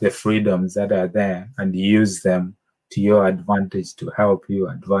 take the freedoms that are there and use them to your advantage to help you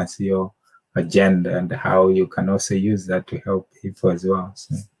advance your agenda, and how you can also use that to help people as well.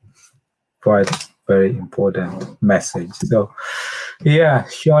 So quite very important message. So yeah,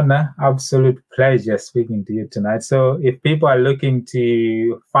 Shona, absolute pleasure speaking to you tonight. So if people are looking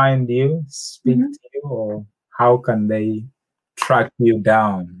to find you, speak to you, or how can they track you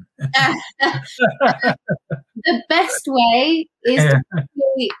down? The best way is to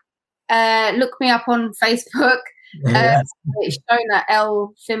look me up on Facebook. It's Shona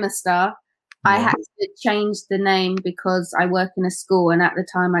L. Phimester. I had to change the name because I work in a school, and at the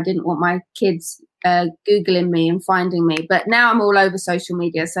time I didn't want my kids Googling me and finding me. But now I'm all over social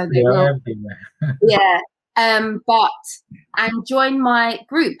media, so they will. And join my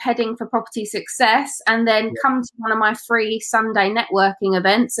group, Heading for Property Success, and then come to one of my free Sunday networking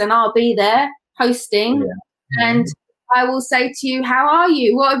events, and I'll be there hosting. And I will say to you, "How are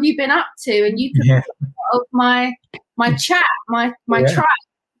you? What have you been up to?" And you can be part of my chat, my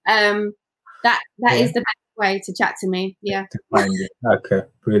tribe. That is the best way to chat to me. Yeah. To find it. Okay,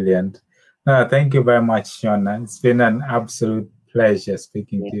 brilliant. Thank you very much, Shona. It's been an absolute pleasure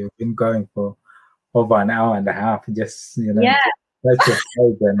speaking to you. We've been going for over an hour and a half. Just such a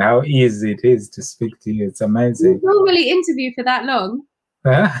pleasure, and how easy it is to speak to you. It's amazing. You normally interview for that long?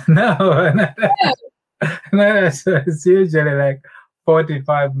 No, it's usually like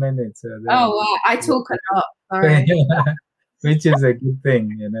 45 minutes. Wow. I talk a lot. Sorry. Which is a good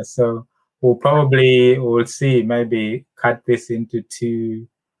thing, So we'll see, maybe cut this into 2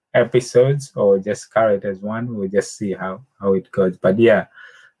 episodes or just carry it as one. We'll just see how it goes. But yeah,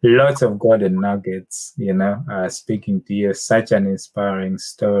 lots of golden nuggets, speaking to you. Such an inspiring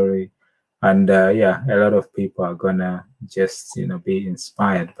story. And a lot of people are gonna just, be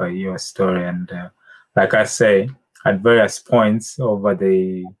inspired by your story. And like I say, at various points over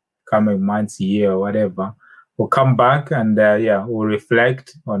the coming months, year, or whatever, we'll come back and we'll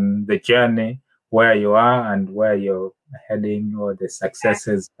reflect on the journey, where you are and where you're heading, or the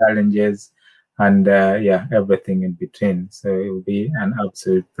successes, challenges, and everything in between. So it will be an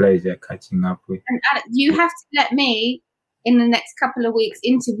absolute pleasure catching up with. And you have to let me, in the next couple of weeks,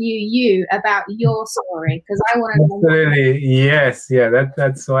 interview you about your story, because I want to know. Absolutely, yes,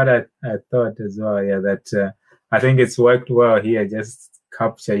 that's what I thought as well. Yeah, that I think it's worked well here. Just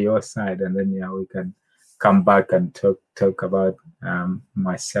capture your side, and then we can come back and talk about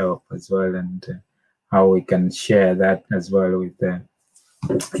myself as well, and how we can share that as well with the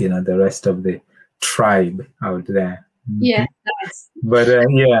the rest of the tribe out there. Yeah, nice. But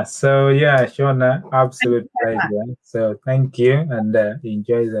Shona, absolute pleasure. So thank you, and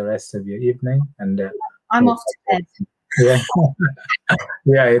enjoy the rest of your evening. And I'm off to bed.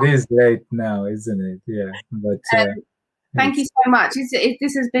 Yeah, it is late now, isn't it? Yeah, but thank you so much.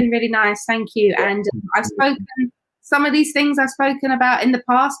 This has been really nice. Thank you. And I've spoken some of these things I've spoken about in the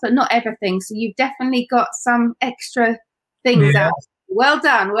past, but not everything. So you've definitely got some extra things out. Well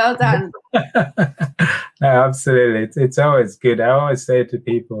done. Well done. No, absolutely. It's always good. I always say to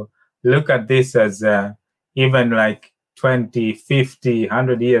people, look at this as even like 20, 50,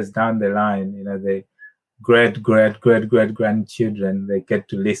 100 years down the line, the great grandchildren, they get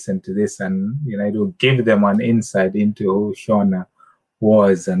to listen to this, and it will give them an insight into who Shona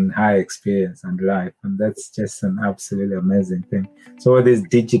was and her experience and life, and that's just an absolutely amazing thing. So all these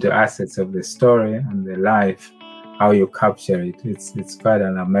digital assets of the story and the life, how you capture it, it's quite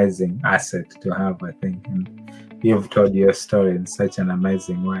an amazing asset to have, I think. And you've told your story in such an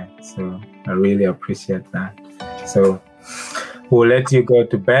amazing way, so I really appreciate that. So we'll let you go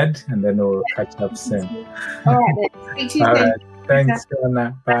to bed, and then we'll catch up soon. All right. Speak to you soon. Thanks,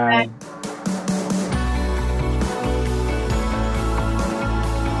 Shona. Bye.